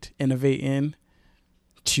and innovate in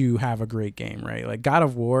to have a great game, right? Like God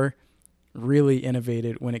of War really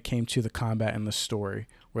innovated when it came to the combat and the story,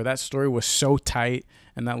 where that story was so tight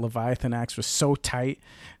and that Leviathan axe was so tight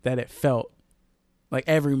that it felt like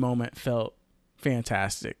every moment felt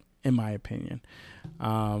fantastic, in my opinion.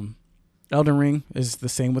 Elden Ring is the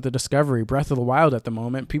same with the Discovery. Breath of the Wild at the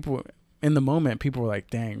moment, people were like,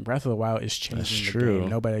 dang, Breath of the Wild is changing the game.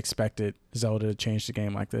 Nobody expected Zelda to change the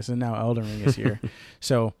game like this, and now Elden Ring is here.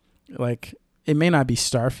 So, like, it may not be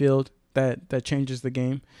Starfield that changes the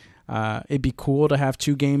game. It'd be cool to have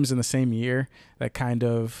 2 games in the same year that kind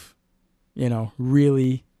of, you know,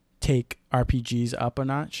 really take RPGs up a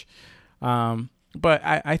notch. But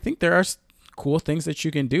I think there are cool things that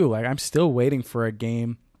you can do. Like, I'm still waiting for a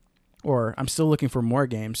game, or I'm still looking for more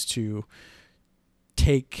games to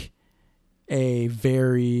take a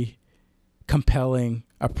very compelling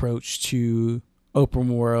approach to open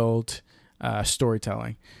world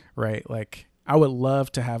storytelling, right? Like, I would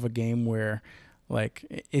love to have a game where,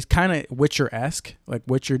 like, it's kind of Witcher-esque. Like,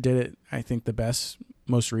 Witcher did it, I think, the best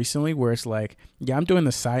most recently, where it's like, yeah, I'm doing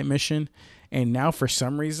the side mission, and now for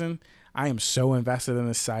some reason I am so invested in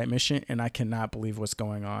this side mission, and I cannot believe what's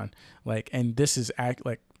going on. Like, and this is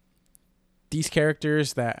like these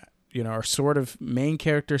characters that, you know, are sort of main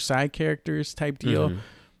characters, side characters type deal.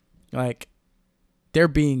 Like, they're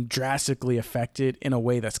being drastically affected in a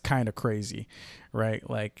way that's kind of crazy, right?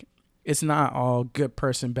 Like, it's not all good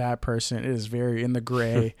person, bad person. It is very in the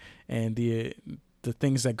gray, and the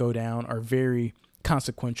things that go down are very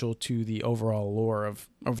consequential to the overall lore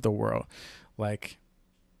of the world. Like,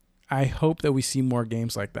 I hope that we see more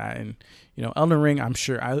games like that. And, you know, Elden Ring, I'm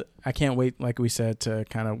sure I can't wait, like we said, to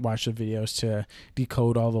kind of watch the videos to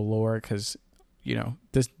decode all the lore, because, you know,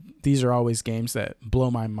 these are always games that blow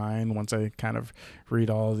my mind once I kind of read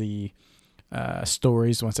all the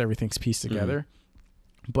stories, once everything's pieced together.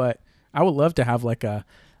 But I would love to have like a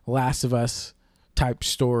Last of Us type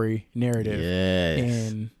story narrative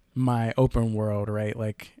in my open world, right?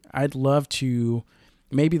 Like, I'd love to,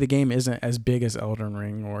 maybe the game isn't as big as Elden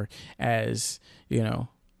Ring, or as, you know,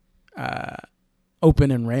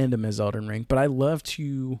 open and random as Elden Ring, but I love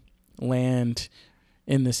to land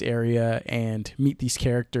in this area and meet these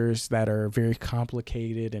characters that are very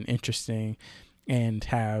complicated and interesting and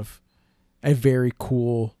have a very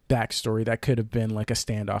cool backstory that could have been like a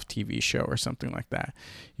standoff TV show or something like that,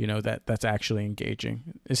 you know, that's actually engaging.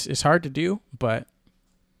 It's hard to do, but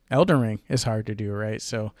Elden Ring is hard to do, right?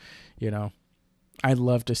 So, you know, I'd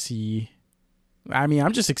love to see, I mean,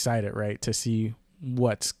 I'm just excited, right, to see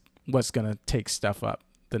what's going to take stuff up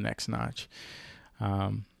the next notch.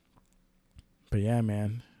 But yeah,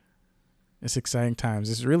 man, it's exciting times.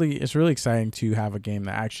 It's really exciting to have a game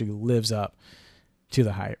that actually lives up to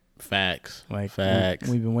the hype. Facts. We've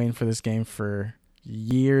been waiting for this game for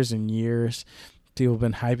years and years. People have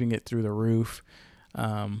been hyping it through the roof.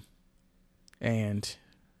 And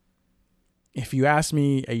if you asked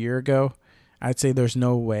me a year ago, I'd say there's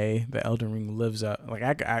no way that Elden Ring lives up. Like,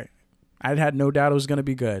 I had no doubt it was going to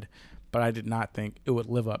be good, but I did not think it would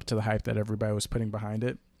live up to the hype that everybody was putting behind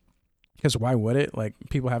it. Because why would it? Like,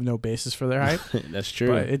 people have no basis for their hype. That's true.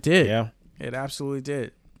 But it did. Yeah. It absolutely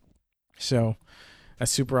did. So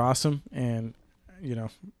that's super awesome. And, you know,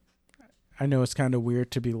 I know it's kind of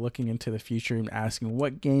weird to be looking into the future and asking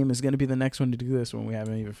what game is going to be the next one to do this when we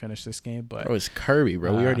haven't even finished this game. But it's Kirby,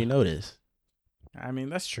 bro. We already know this. I mean,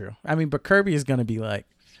 that's true. I mean, but Kirby is going to be like,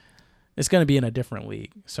 it's going to be in a different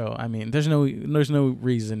league. So, I mean, there's no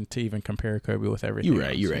reason to even compare Kirby with everything. You're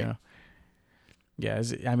right. You know? Yeah,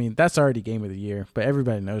 I mean, that's already Game of the Year, but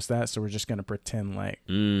everybody knows that, so we're just going to pretend like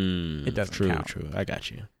it doesn't count. True. I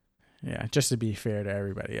got you. Yeah, just to be fair to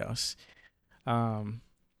everybody else.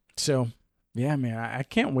 So, yeah, man, I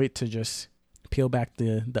can't wait to just peel back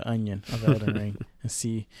the onion of Elden Ring and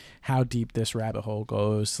see how deep this rabbit hole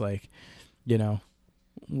goes. Like, you know,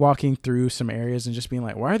 walking through some areas and just being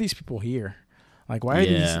like, why are these people here? Like, why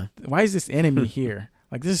is this enemy here?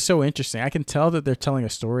 Like, this is so interesting. I can tell that they're telling a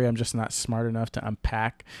story. I'm just not smart enough to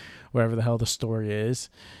unpack whatever the hell the story is.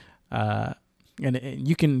 And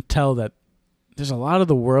you can tell that there's a lot of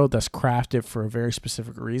the world that's crafted for a very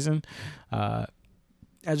specific reason.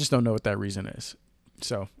 I just don't know what that reason is.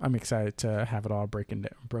 So I'm excited to have it all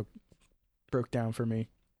broke down for me.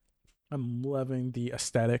 I'm loving the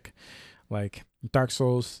aesthetic. Like Dark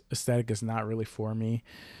Souls aesthetic is not really for me.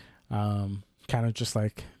 Kind of just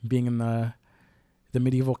like being in the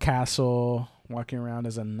medieval castle, walking around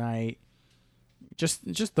as a knight. Just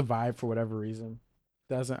the vibe for whatever reason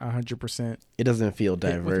doesn't 100%. It doesn't feel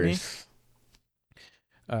diverse.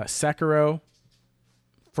 Sekiro,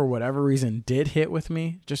 for whatever reason, did hit with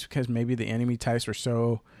me, just because maybe the enemy types were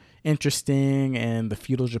so interesting and the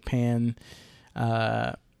feudal Japan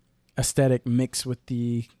aesthetic mixed with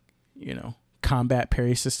the, combat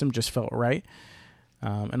parry system just felt right.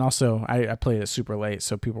 And also, I played it super late,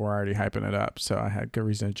 so people were already hyping it up, so I had good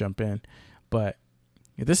reason to jump in. But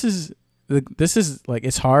this is like,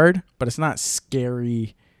 it's hard, but it's not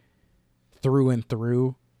scary through and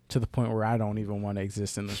through to the point where I don't even want to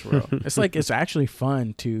exist in this world. It's like, it's actually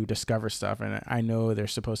fun to discover stuff, and I know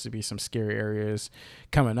there's supposed to be some scary areas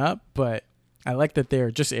coming up, but I like that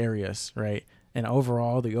they're just areas, right? And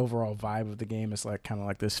overall, the overall vibe of the game is like kind of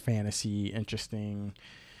like this fantasy, interesting,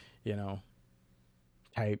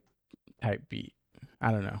 type beat.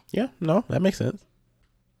 I don't know. Yeah, no, that makes sense.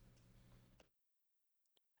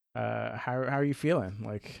 How are you feeling?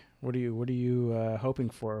 Like, what are you hoping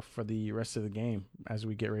for the rest of the game as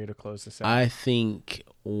we get ready to close this out? I think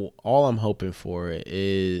all I'm hoping for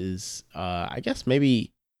is, I guess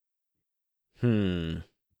maybe,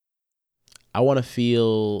 I want to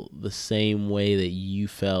feel the same way that you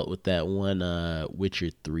felt with that one Witcher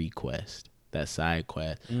 3 quest, that side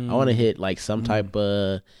quest. I want to hit like some type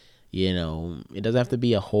of, it doesn't have to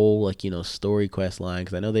be a whole like, story quest line,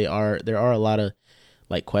 because I know there are a lot of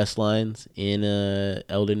like quest lines in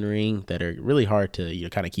Elden Ring that are really hard to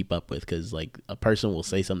kind of keep up with, because like a person will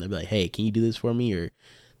say something, be like, hey, can you do this for me, or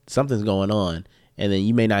something's going on, and then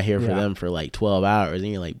you may not hear from them for like 12 hours,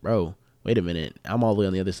 and you're like, bro, wait a minute, I'm all the way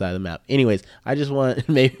on the other side of the map. Anyways, I just want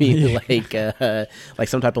maybe like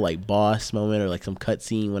some type of like boss moment, or like some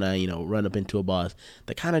cutscene when I run up into a boss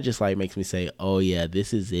that kind of just like makes me say, oh yeah,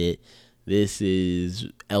 this is it. This is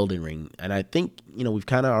Elden Ring. And I think, I've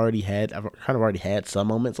kind of already had some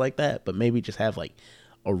moments like that, but maybe just have like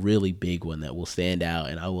a really big one that will stand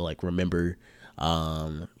out and I will like remember,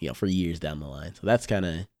 for years down the line. So that's kind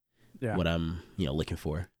of what I'm, looking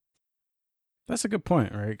for. That's a good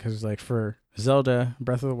point, right? Because like for Zelda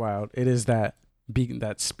Breath of the Wild, it is that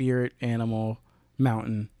spirit animal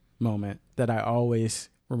mountain moment that I always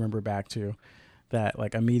remember back to, that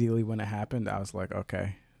like immediately when it happened, I was like,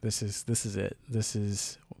 okay, this is it. This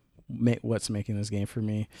is what's making this game for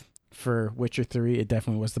me. For Witcher 3, it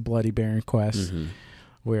definitely was the Bloody Baron quest,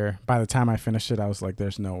 where by the time I finished it, I was like,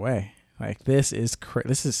 there's no way. Like, this is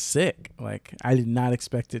sick. Like, I did not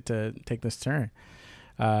expect it to take this turn.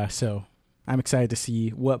 So I'm excited to see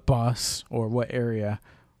what boss or what area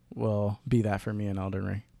will be that for me in Elden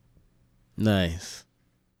Ring. Nice.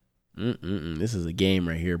 This is a game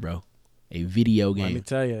right here, bro. A video game. Let me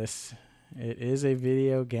tell you this. It is a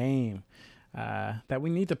video game that we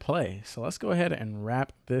need to play. So let's go ahead and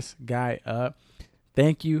wrap this guy up.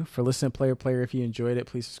 Thank you for listening, Player. If you enjoyed it,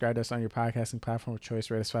 please subscribe to us on your podcasting platform of choice.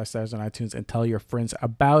 Rate us 5 stars on iTunes and tell your friends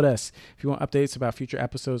about us. If you want updates about future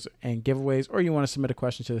episodes and giveaways, or you want to submit a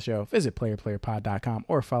question to the show, visit playerplayerpod.com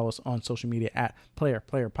or follow us on social media at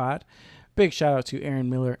playerplayerpod. Big shout out to Aaron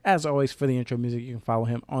Miller, as always, for the intro music. You can follow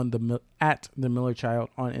him on at the Miller Child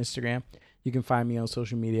on Instagram. You can find me on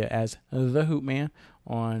social media as The Hoop Man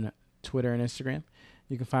on Twitter and Instagram.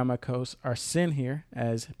 You can find my co-host Arsene here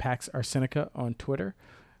as Pax Arsenica on Twitter,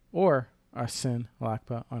 or Arsene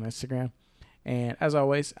Lakpa on Instagram. And as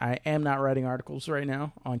always, I am not writing articles right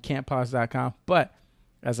now on camppause.com, but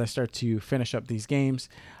as I start to finish up these games,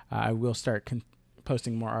 I will start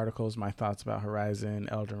posting more articles, my thoughts about Horizon,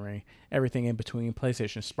 Elden Ring, everything in between,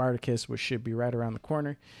 PlayStation Spartacus, which should be right around the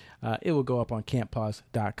corner. It will go up on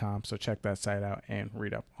camppause.com, so check that site out and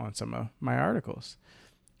read up on some of my articles.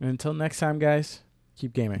 And until next time, guys,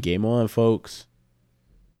 keep gaming. Game on, folks.